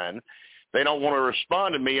fine. They don't want to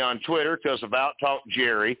respond to me on Twitter because of Outtalk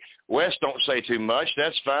Jerry. Wes don't say too much.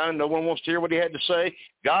 That's fine. No one wants to hear what he had to say.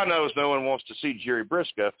 God knows no one wants to see Jerry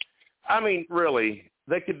Briscoe. I mean, really,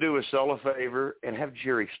 they could do us all a favor and have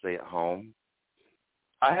Jerry stay at home.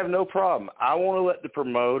 I have no problem. I want to let the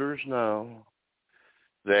promoters know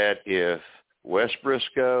that if Wes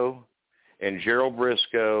Briscoe and Gerald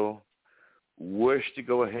Briscoe wish to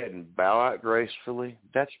go ahead and bow out gracefully,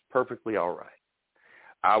 that's perfectly all right.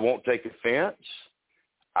 I won't take offense.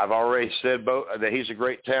 I've already said that he's a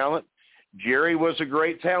great talent. Jerry was a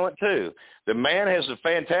great talent, too. The man has a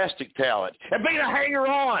fantastic talent. And being a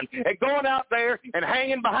hanger-on and going out there and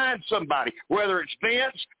hanging behind somebody, whether it's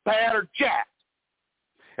Vince, Pat, or Jack.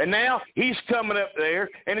 And now he's coming up there,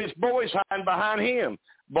 and his boy's hiding behind him.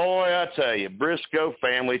 Boy, I tell you, Briscoe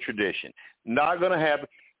family tradition. Not going to happen.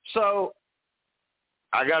 So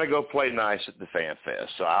I got to go play nice at the Fan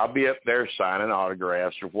Fest. So I'll be up there signing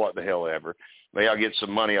autographs or what the hell ever. Maybe I'll get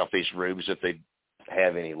some money off these rubes if they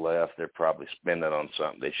have any left. They're probably spending it on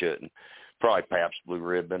something they shouldn't. Probably Pabst Blue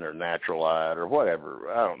Ribbon or Natural Light or whatever.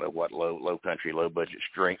 I don't know what low country, low budget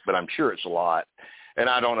drink, but I'm sure it's a lot. And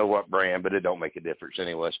I don't know what brand, but it don't make a difference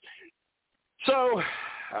anyways. So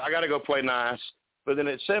I got to go play nice. But then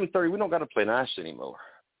at 7:30, we don't got to play nice anymore.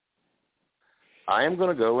 I am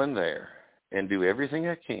going to go in there and do everything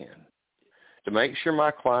I can to make sure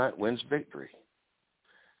my client wins victory.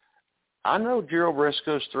 I know Gerald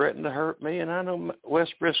Briscoe's threatened to hurt me, and I know Wes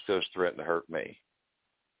Briscoe's threatened to hurt me.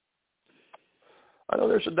 I know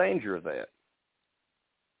there's a danger of that.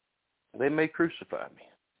 They may crucify me.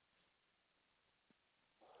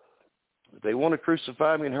 If they want to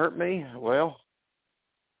crucify me and hurt me, well,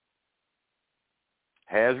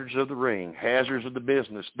 hazards of the ring, hazards of the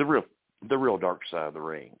business, the real dark side of the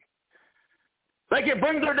ring. They can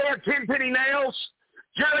bring their damn 10-penny nails.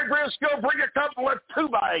 Jerry Briscoe, bring a couple of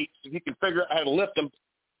 2x8s if you can figure out how to lift them.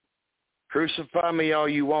 Crucify me all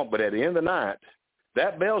you want, but at the end of the night,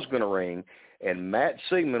 that bell's going to ring, and Matt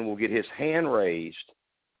Sigmund will get his hand raised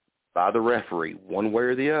by the referee one way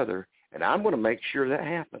or the other, and I'm going to make sure that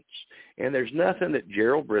happens. And there's nothing that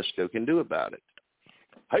Gerald Briscoe can do about it.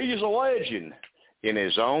 He's a legend in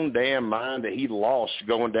his own damn mind that he lost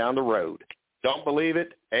going down the road. Don't believe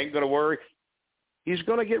it, ain't going to worry. He's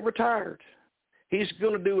going to get retired. He's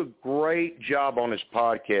going to do a great job on his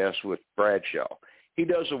podcast with Bradshaw. He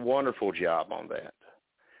does a wonderful job on that.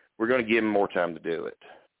 We're going to give him more time to do it.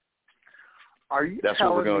 Are you That's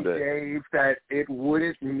what we're telling going me, to do. Dave, that it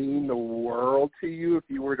wouldn't mean the world to you if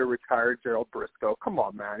you were to retire Gerald Briscoe? Come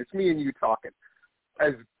on, man. It's me and you talking.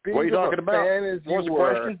 As big What are you of talking a about? fan as What's you the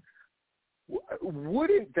were, question?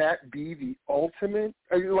 wouldn't that be the ultimate?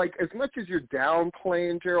 I mean, like, as much as you're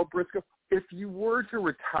downplaying Gerald Briscoe, if you were to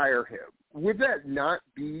retire him, would that not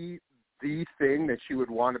be the thing that you would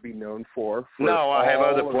want to be known for? No, I have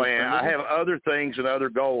other all plans. I eternity? have other things and other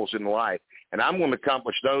goals in life, and I'm going to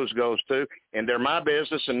accomplish those goals too, and they're my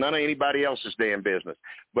business and none of anybody else's damn business.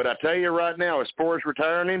 But I tell you right now, as far as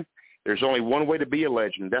retiring him, there's only one way to be a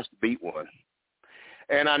legend. That's to beat one.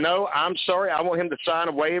 And I know, I'm sorry, I want him to sign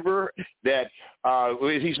a waiver that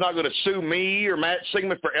he's not going to sue me or Matt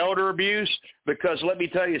Sigmund for elder abuse, because let me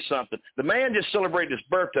tell you something. The man just celebrated his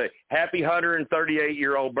birthday. Happy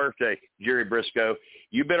 138-year-old birthday, Jerry Briscoe.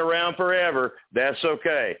 You've been around forever. That's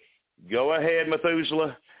okay. Go ahead,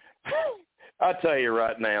 Methuselah. I'll tell you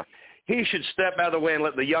right now, he should step out of the way and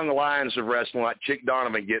let the young lions of wrestling like Chick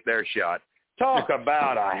Donovan get their shot. Talk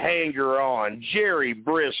about a hanger-on, Jerry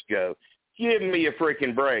Briscoe. Give me a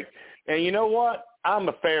freaking break. And you know what? I'm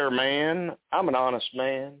a fair man. I'm an honest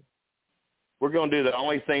man. We're going to do the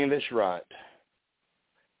only thing that's right.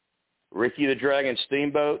 Ricky the Dragon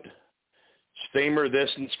Steamboat, Steamer, this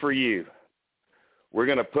one's for you. We're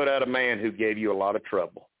going to put out a man who gave you a lot of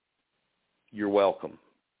trouble. You're welcome.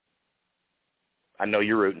 I know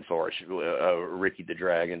you're rooting for us, Ricky the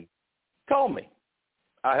Dragon. Call me.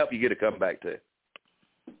 I'll help you get a comeback too.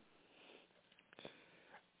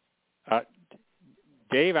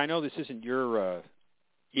 Dave, I know this isn't your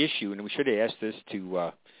issue, and we should have asked this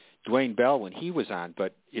to Dwayne Bell when he was on,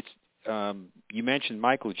 but it's you mentioned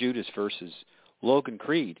Michael Judas versus Logan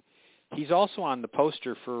Creed. He's also on the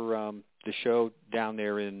poster for the show down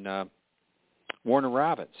there in Warner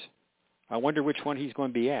Robins. I wonder which one he's going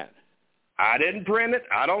to be at. I didn't print it.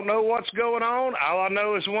 I don't know what's going on. All I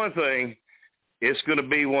know is one thing. It's going to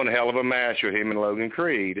be one hell of a match with him and Logan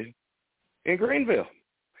Creed in Greenville.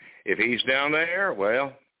 If he's down there,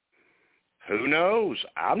 well, who knows?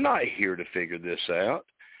 I'm not here to figure this out.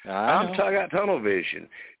 I got tunnel vision.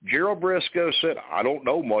 Gerald Briscoe said, I don't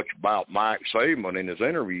know much about Mike Seaman in his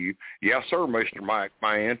interview. Yes, sir, Mr. Mike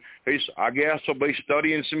Man. He said, I guess I'll be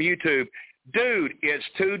studying some YouTube. Dude, it's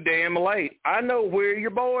too damn late. I know where your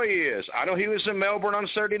boy is. I know he was in Melbourne on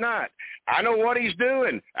Saturday night. I know what he's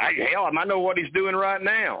doing. Hell, I know what he's doing right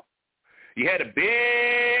now. You had a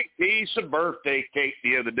big piece of birthday cake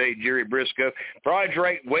the other day, Jerry Briscoe. Probably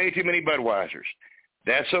drank way too many Budweisers.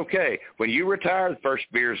 That's okay. When you retire, the first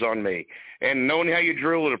beer's on me. And knowing how you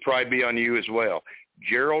drool, it'll probably be on you as well.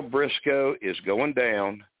 Gerald Briscoe is going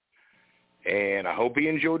down, and I hope he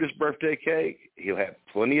enjoyed his birthday cake. He'll have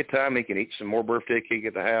plenty of time. He can eat some more birthday cake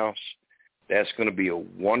at the house. That's going to be a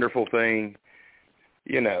wonderful thing.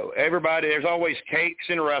 You know, everybody, there's always cakes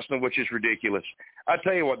in wrestling, which is ridiculous. I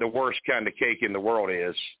tell you what the worst kind of cake in the world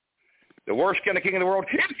is. The worst kind of cake in the world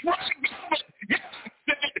is right.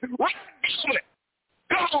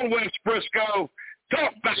 Come on, West Briscoe.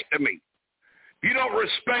 Talk back to me. You don't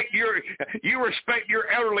respect you respect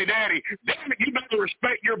your elderly daddy. Damn it, you better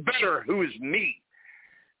respect your better, who is me.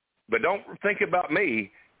 But don't think about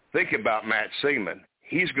me. Think about Matt Seaman.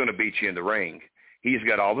 He's going to beat you in the ring. He's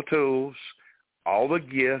got all the tools, all the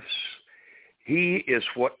gifts. He is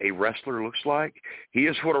what a wrestler looks like. He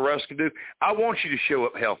is what a wrestler can do. I want you to show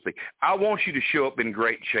up healthy. I want you to show up in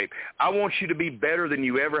great shape. I want you to be better than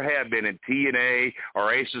you ever have been in TNA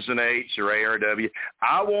or Aces and Eights or ARW.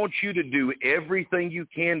 I want you to do everything you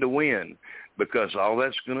can to win, because all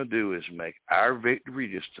that's going to do is make our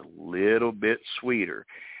victory just a little bit sweeter.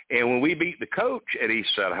 And when we beat the coach at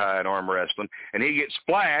Eastside High in arm wrestling and he gets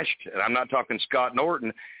splashed, and I'm not talking Scott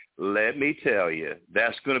Norton, let me tell you,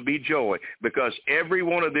 that's going to be joy, because every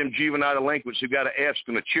one of them juvenile delinquents who got an F is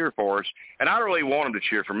going to cheer for us, and I really want them to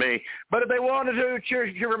cheer for me. But if they wanted to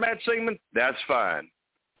cheer for Matt Seaman, that's fine.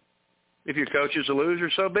 If your coach is a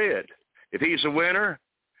loser, so be it. If he's a winner,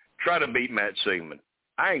 try to beat Matt Seaman.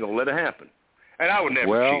 I ain't going to let it happen. And I would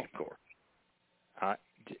never cheat, of course.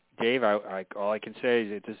 Dave, all I can say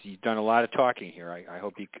is that you've done a lot of talking here. I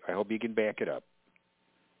hope you can back it up.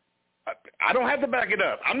 I don't have to back it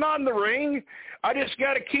up. I'm not in the ring. I just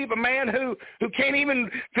got to keep a man who can't even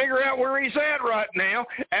figure out where he's at right now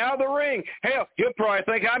out of the ring. Hell, he'll probably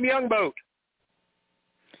think I'm Young Boat.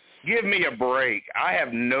 Give me a break. I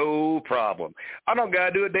have no problem. I don't got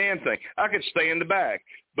to do a damn thing. I could stay in the back.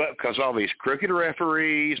 But because all these crooked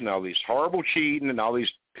referees and all these horrible cheating and all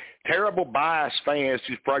these terrible biased fans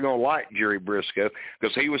who's probably going to like Jerry Briscoe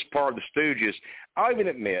because he was part of the Stooges, I'll even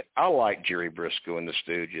admit, I like Jerry Briscoe and the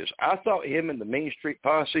Stooges. I thought him and the Mean Street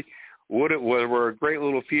Posse were a great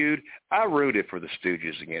little feud. I rooted for the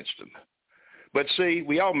Stooges against them. But see,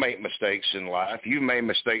 we all make mistakes in life. You've made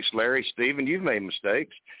mistakes, Larry, Steven, you've made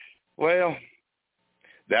mistakes. Well,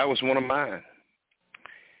 that was one of mine.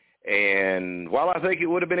 And while I think it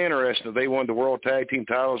would have been interesting if they won the World Tag Team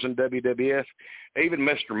titles in WWF, even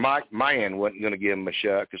Mr. Mike Mann wasn't going to give him a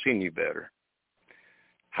shot because he knew better.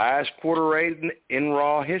 Highest quarter rating in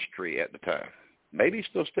Raw history at the time. Maybe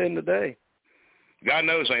still standing today. God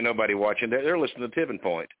knows ain't nobody watching. They're listening to Tipping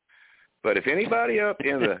Point. But if anybody up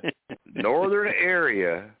in the northern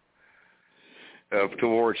area of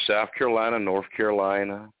towards South Carolina, North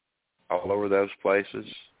Carolina, all over those places,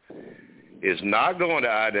 is not going to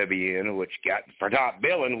IWN, which got for top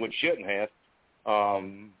billing, which shouldn't have,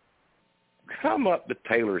 come up to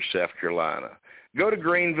Taylor, South Carolina. Go to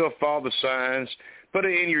Greenville, follow the signs, put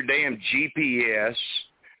it in your damn GPS,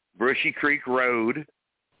 Brushy Creek Road,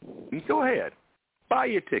 and go ahead. Buy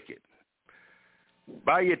your ticket.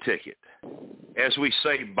 Buy your ticket. As we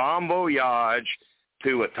say, bon voyage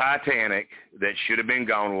to a Titanic that should have been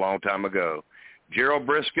gone a long time ago. Gerald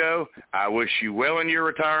Briscoe, I wish you well in your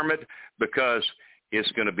retirement, because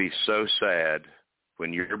it's going to be so sad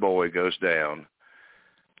when your boy goes down.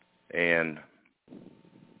 And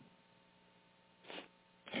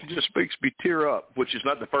it just makes me tear up, which is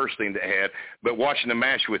not the first thing that had, but watching the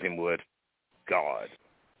match with him would. God.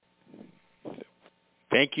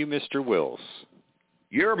 Thank you, Mr. Wills.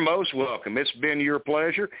 You're most welcome. It's been your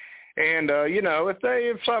pleasure. And,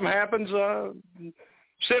 if something happens,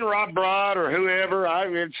 Send Rob Broad or whoever.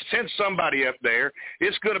 Send somebody up there.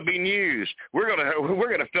 It's going to be news. We're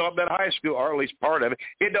going to fill up that high school, or at least part of it.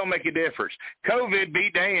 It don't make a difference. COVID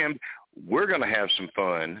be damned. We're going to have some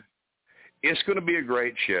fun. It's going to be a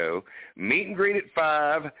great show. Meet and greet at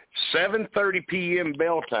 5, 7:30 p.m.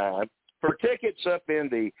 bell time. For tickets up in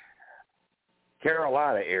the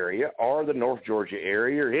Carolina area or the North Georgia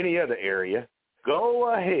area or any other area,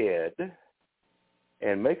 go ahead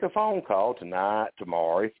and make a phone call tonight,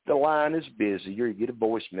 tomorrow. If the line is busy or you get a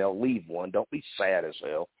voicemail, leave one. Don't be sad as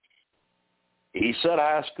hell. Eastside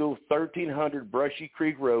High School, 1300 Brushy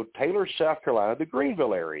Creek Road, Taylor, South Carolina, the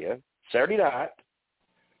Greenville area, Saturday night,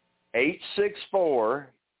 864-355-2800.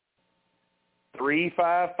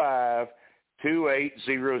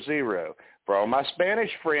 For all my Spanish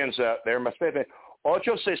friends out there, my Spanish friends,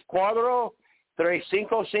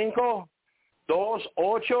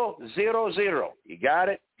 864-355-2800. You got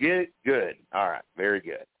it? Good. All right. Very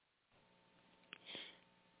good.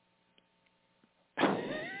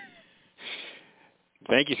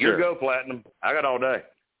 Thank you, sir. You go, Platinum. I got all day.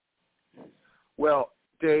 Well,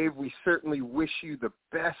 Dave, we certainly wish you the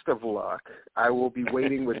best of luck. I will be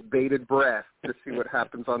waiting with bated breath to see what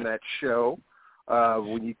happens on that show.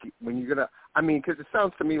 When you're gonna, because it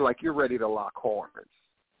sounds to me like you're ready to lock horns.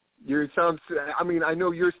 I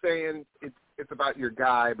know you're saying it's about your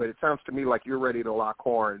guy, but it sounds to me like you're ready to lock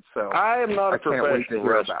horns. So I am not a professional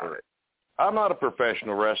wrestler. About it. I'm not a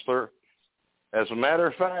professional wrestler. As a matter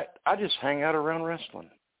of fact, I just hang out around wrestling.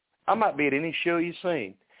 I might be at any show you've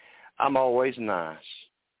seen. I'm always nice.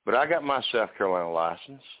 But I got my South Carolina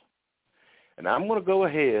license, and I'm going to go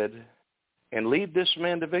ahead and lead this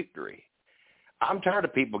man to victory. I'm tired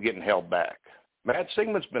of people getting held back. Matt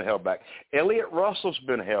Sigmund's been held back. Elliott Russell's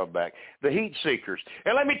been held back. The Heat Seekers.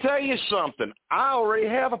 And let me tell you something. I already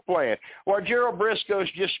have a plan. While Gerald Briscoe's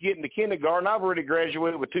just getting to kindergarten, I've already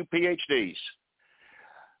graduated with 2 PhDs.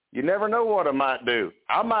 You never know what I might do.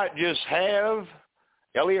 I might just have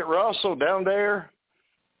Elliott Russell down there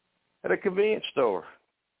at a convenience store.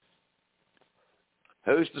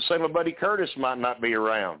 Who's to say my buddy Curtis might not be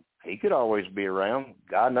around? He could always be around.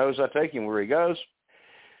 God knows I take him where he goes.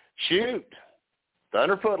 Shoot.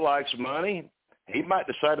 Thunderfoot likes money. He might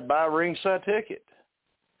decide to buy a ringside ticket.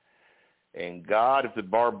 And God, if the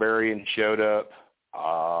Barbarian showed up,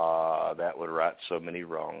 that would right so many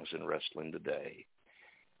wrongs in wrestling today.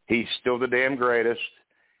 He's still the damn greatest.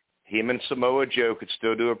 Him and Samoa Joe could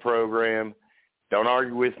still do a program. Don't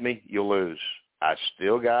argue with me. You'll lose. I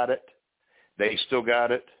still got it. They still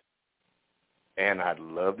got it. And I'd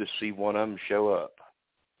love to see one of them show up.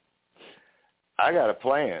 I got a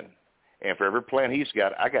plan. And for every plan he's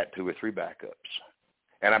got, I got 2 or 3 backups.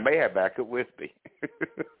 And I may have backup with me.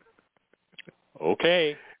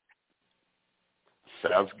 Okay.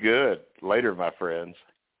 Sounds good. Later, my friends.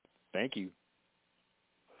 Thank you.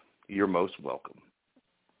 You're most welcome.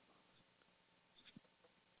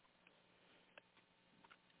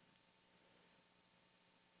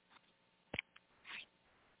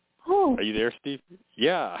 Are you there, Steve?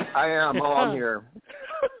 Yeah. I am. Oh, I'm here.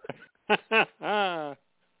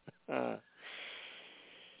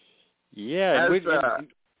 Yeah.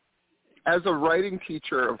 As a writing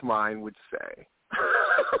teacher of mine would say,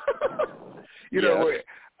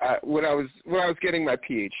 when I was getting my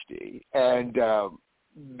PhD, and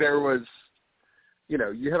there was,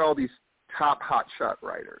 you had all these top hotshot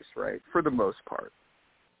writers, right, for the most part.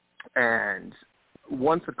 And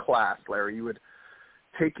once a class, Larry, you would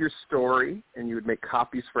take your story and you would make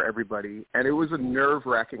copies for everybody, and it was a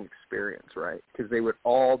nerve-wracking experience, right, because they would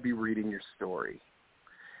all be reading your story,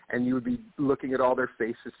 and you would be looking at all their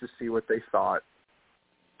faces to see what they thought.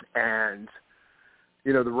 And,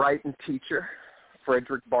 the writing teacher,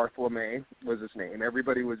 Frederick Bartholomew was his name.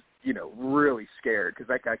 Everybody was, really scared because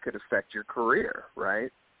that guy could affect your career,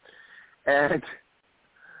 right? And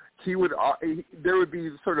there would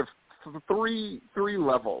be sort of three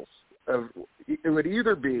levels of, it would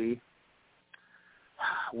either be,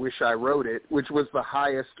 wish I wrote it, which was the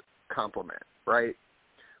highest compliment, right?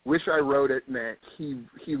 Wish I wrote it meant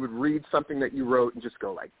he would read something that you wrote and just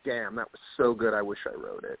go like, damn, that was so good, I wish I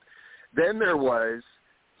wrote it. Then there was,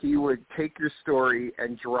 he would take your story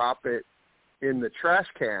and drop it in the trash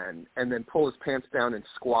can and then pull his pants down and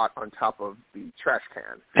squat on top of the trash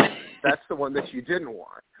can. That's the one that you didn't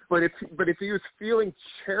want. But if he was feeling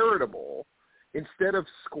charitable, instead of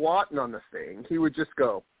squatting on the thing, he would just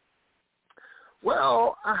go,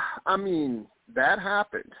 well, that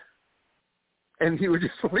happened. And he would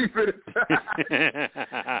just leave it at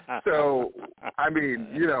that. So,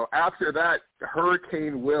 after that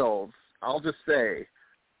Hurricane Wills, I'll just say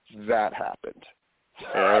that happened.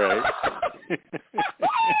 All right.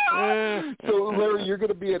 So, Larry, you're going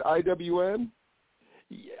to be at IWN?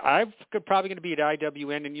 I'm probably going to be at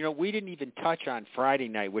IWN, and, we didn't even touch on Friday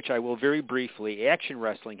night, which I will very briefly. Action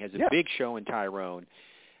Wrestling has a big show in Tyrone.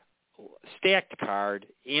 Stacked card.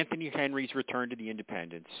 Anthony Henry's return to the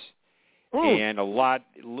Independents. And a lot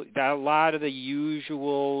of the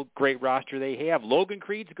usual great roster they have. Logan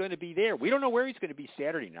Creed's going to be there. We don't know where he's going to be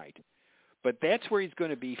Saturday night, but that's where he's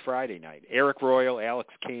going to be Friday night. Eric Royal,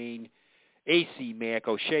 Alex Kane, AC Mack,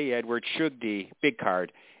 O'Shea Edwards, Shugdi, big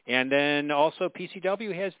card. And then also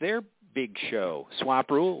PCW has their big show, Swamp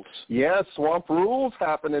Rules. Yeah, Swamp Rules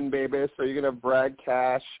happening, baby. So you're going to have Brad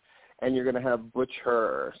Cash and you're going to have Butch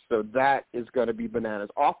Herr. So that is going to be bananas.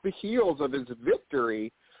 Off the heels of his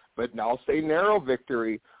victory, but I'll say narrow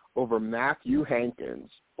victory, over Matthew Hankins.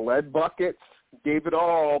 Bled buckets, gave it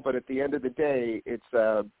all, but at the end of the day,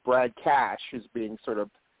 it's Brad Cash who's being sort of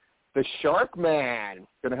the shark man.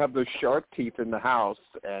 Going to have those shark teeth in the house,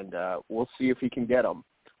 and we'll see if he can get them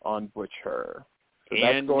on Butch Herr. So and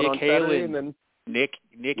that's going Nick on Saturday, and then Nick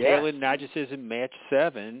Halen, Nagisism match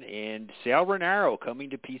 7, and Sal Renaro coming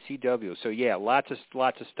to PCW. So lots of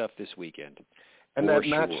stuff this weekend. And that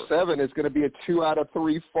match 7 is going to be a 2 out of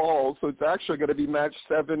 3 falls, so it's actually going to be match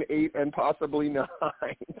 7, 8, and possibly 9.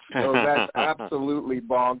 So that's absolutely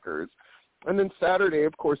bonkers. And then Saturday,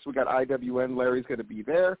 of course, we got IWN. Larry's going to be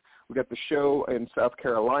there. We got the show in South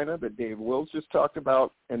Carolina that Dave Wills just talked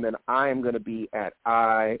about, and then I am going to be at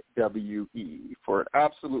IWE for an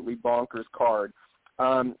absolutely bonkers card.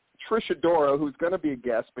 Trisha Dora, who's going to be a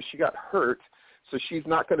guest, but she got hurt, so she's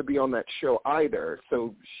not going to be on that show either.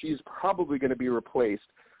 So she's probably going to be replaced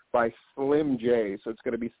by Slim J. So it's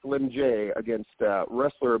going to be Slim J against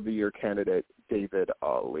Wrestler of the Year candidate David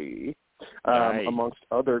Ali, amongst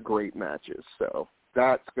other great matches. So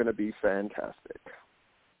that's going to be fantastic.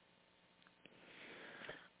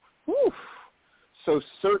 Whew. So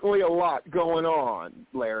certainly a lot going on,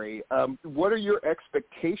 Larry. What are your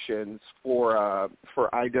expectations for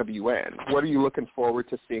IWN? What are you looking forward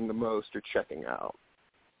to seeing the most or checking out?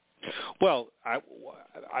 Well, I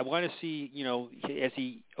want to see, as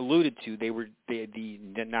he alluded to,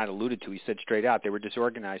 he said straight out, they were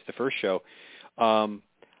disorganized the first show.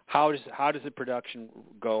 How does the production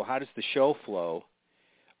go? How does the show flow?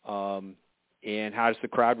 And how does the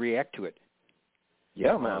crowd react to it?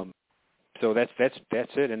 Yeah, man. So that's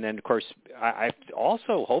it. And then, of course, I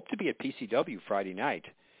also hope to be at PCW Friday night.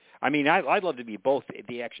 I mean, I'd love to be both at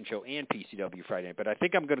the Action Show and PCW Friday night, but I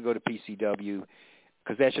think I'm going to go to PCW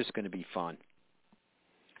because that's just going to be fun.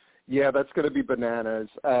 Yeah, that's going to be bananas.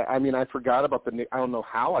 I mean, I forgot about I don't know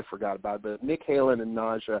how I forgot about it, but Nick Halen and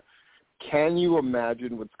Naja. Can you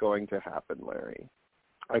imagine what's going to happen, Larry?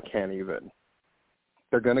 I can't even.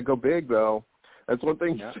 They're going to go big, though. That's one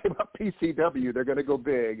thing you say about PCW. They're going to go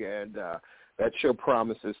big, and that show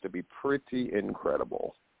promises to be pretty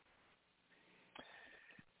incredible.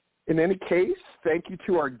 In any case, thank you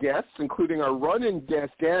to our guests, including our run-in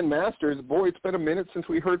guest, Dan Masters. Boy, it's been a minute since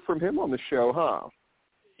we heard from him on the show, huh?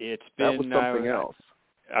 It's been that was something else.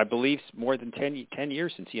 I believe more than 10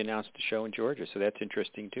 years since he announced the show in Georgia, so that's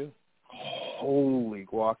interesting, too. Holy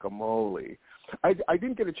guacamole. I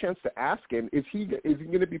didn't get a chance to ask him. Is he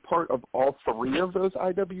going to be part of all 3 of those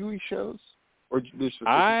IWE shows? Or just the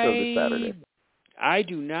show this Saturday? I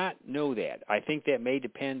do not know that. I think that may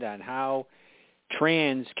depend on how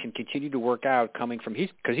Trans can continue to work out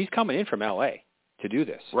because he's coming in from L.A. to do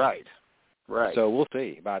this. Right. So we'll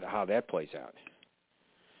see about how that plays out.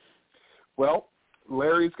 Well,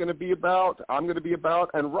 Larry's going to be about, I'm going to be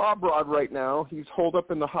about, and Rob Rod right now, he's holed up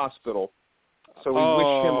in the hospital. So we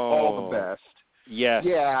wish him all the best. Yes.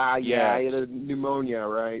 Yeah, he had a pneumonia,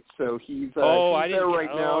 right? So he's there right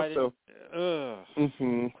now.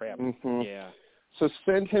 Crap. Yeah. So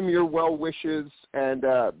send him your well wishes and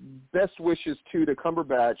best wishes too to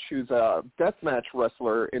Cumberbatch, who's a deathmatch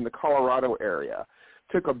wrestler in the Colorado area.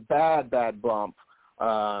 Took a bad bump,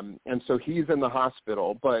 and so he's in the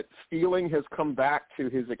hospital. But feeling has come back to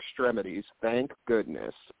his extremities, thank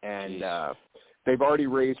goodness. And they've already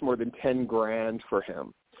raised more than $10,000 for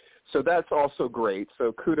him. So that's also great.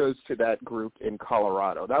 So kudos to that group in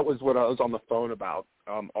Colorado. That was what I was on the phone about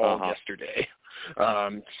yesterday.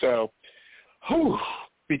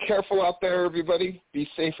 Be careful out there, everybody. Be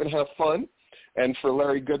safe and have fun. And for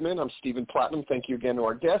Larry Goodman, I'm Stephen Platinum. Thank you again to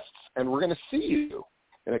our guests. And we're going to see you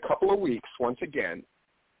in a couple of weeks once again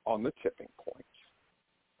on The Tipping Point.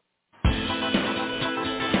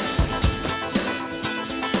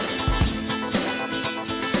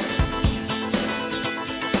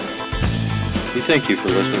 We thank you for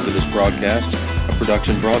listening to this broadcast, a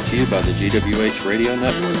production brought to you by the GWH Radio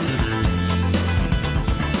Network.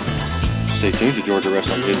 Stay tuned to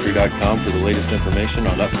GeorgiaWrestlingHistory.com for the latest information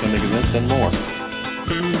on upcoming events and more.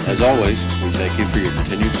 As always, we thank you for your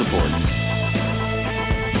continued support.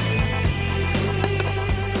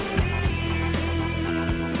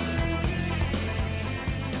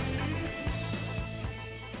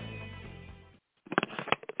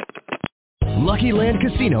 Lucky Land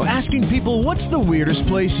Casino, asking people, what's the weirdest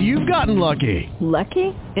place you've gotten lucky?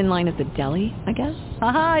 Lucky? In line at the deli, I guess?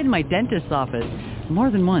 Aha, in my dentist's office. More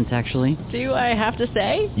than once, actually. Do I have to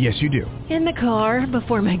say? Yes, you do. In the car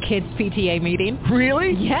before my kids' PTA meeting.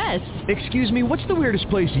 Really? Yes. Excuse me, what's the weirdest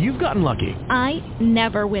place you've gotten lucky? I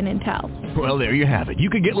never win and tell. Well, there you have it. You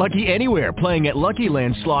can get lucky anywhere, playing at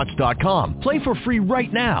LuckyLandSlots.com. Play for free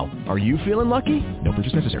right now. Are you feeling lucky? No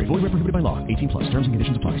purchase necessary. Void where prohibited by law. 18+. Terms and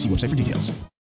conditions apply. See website for details.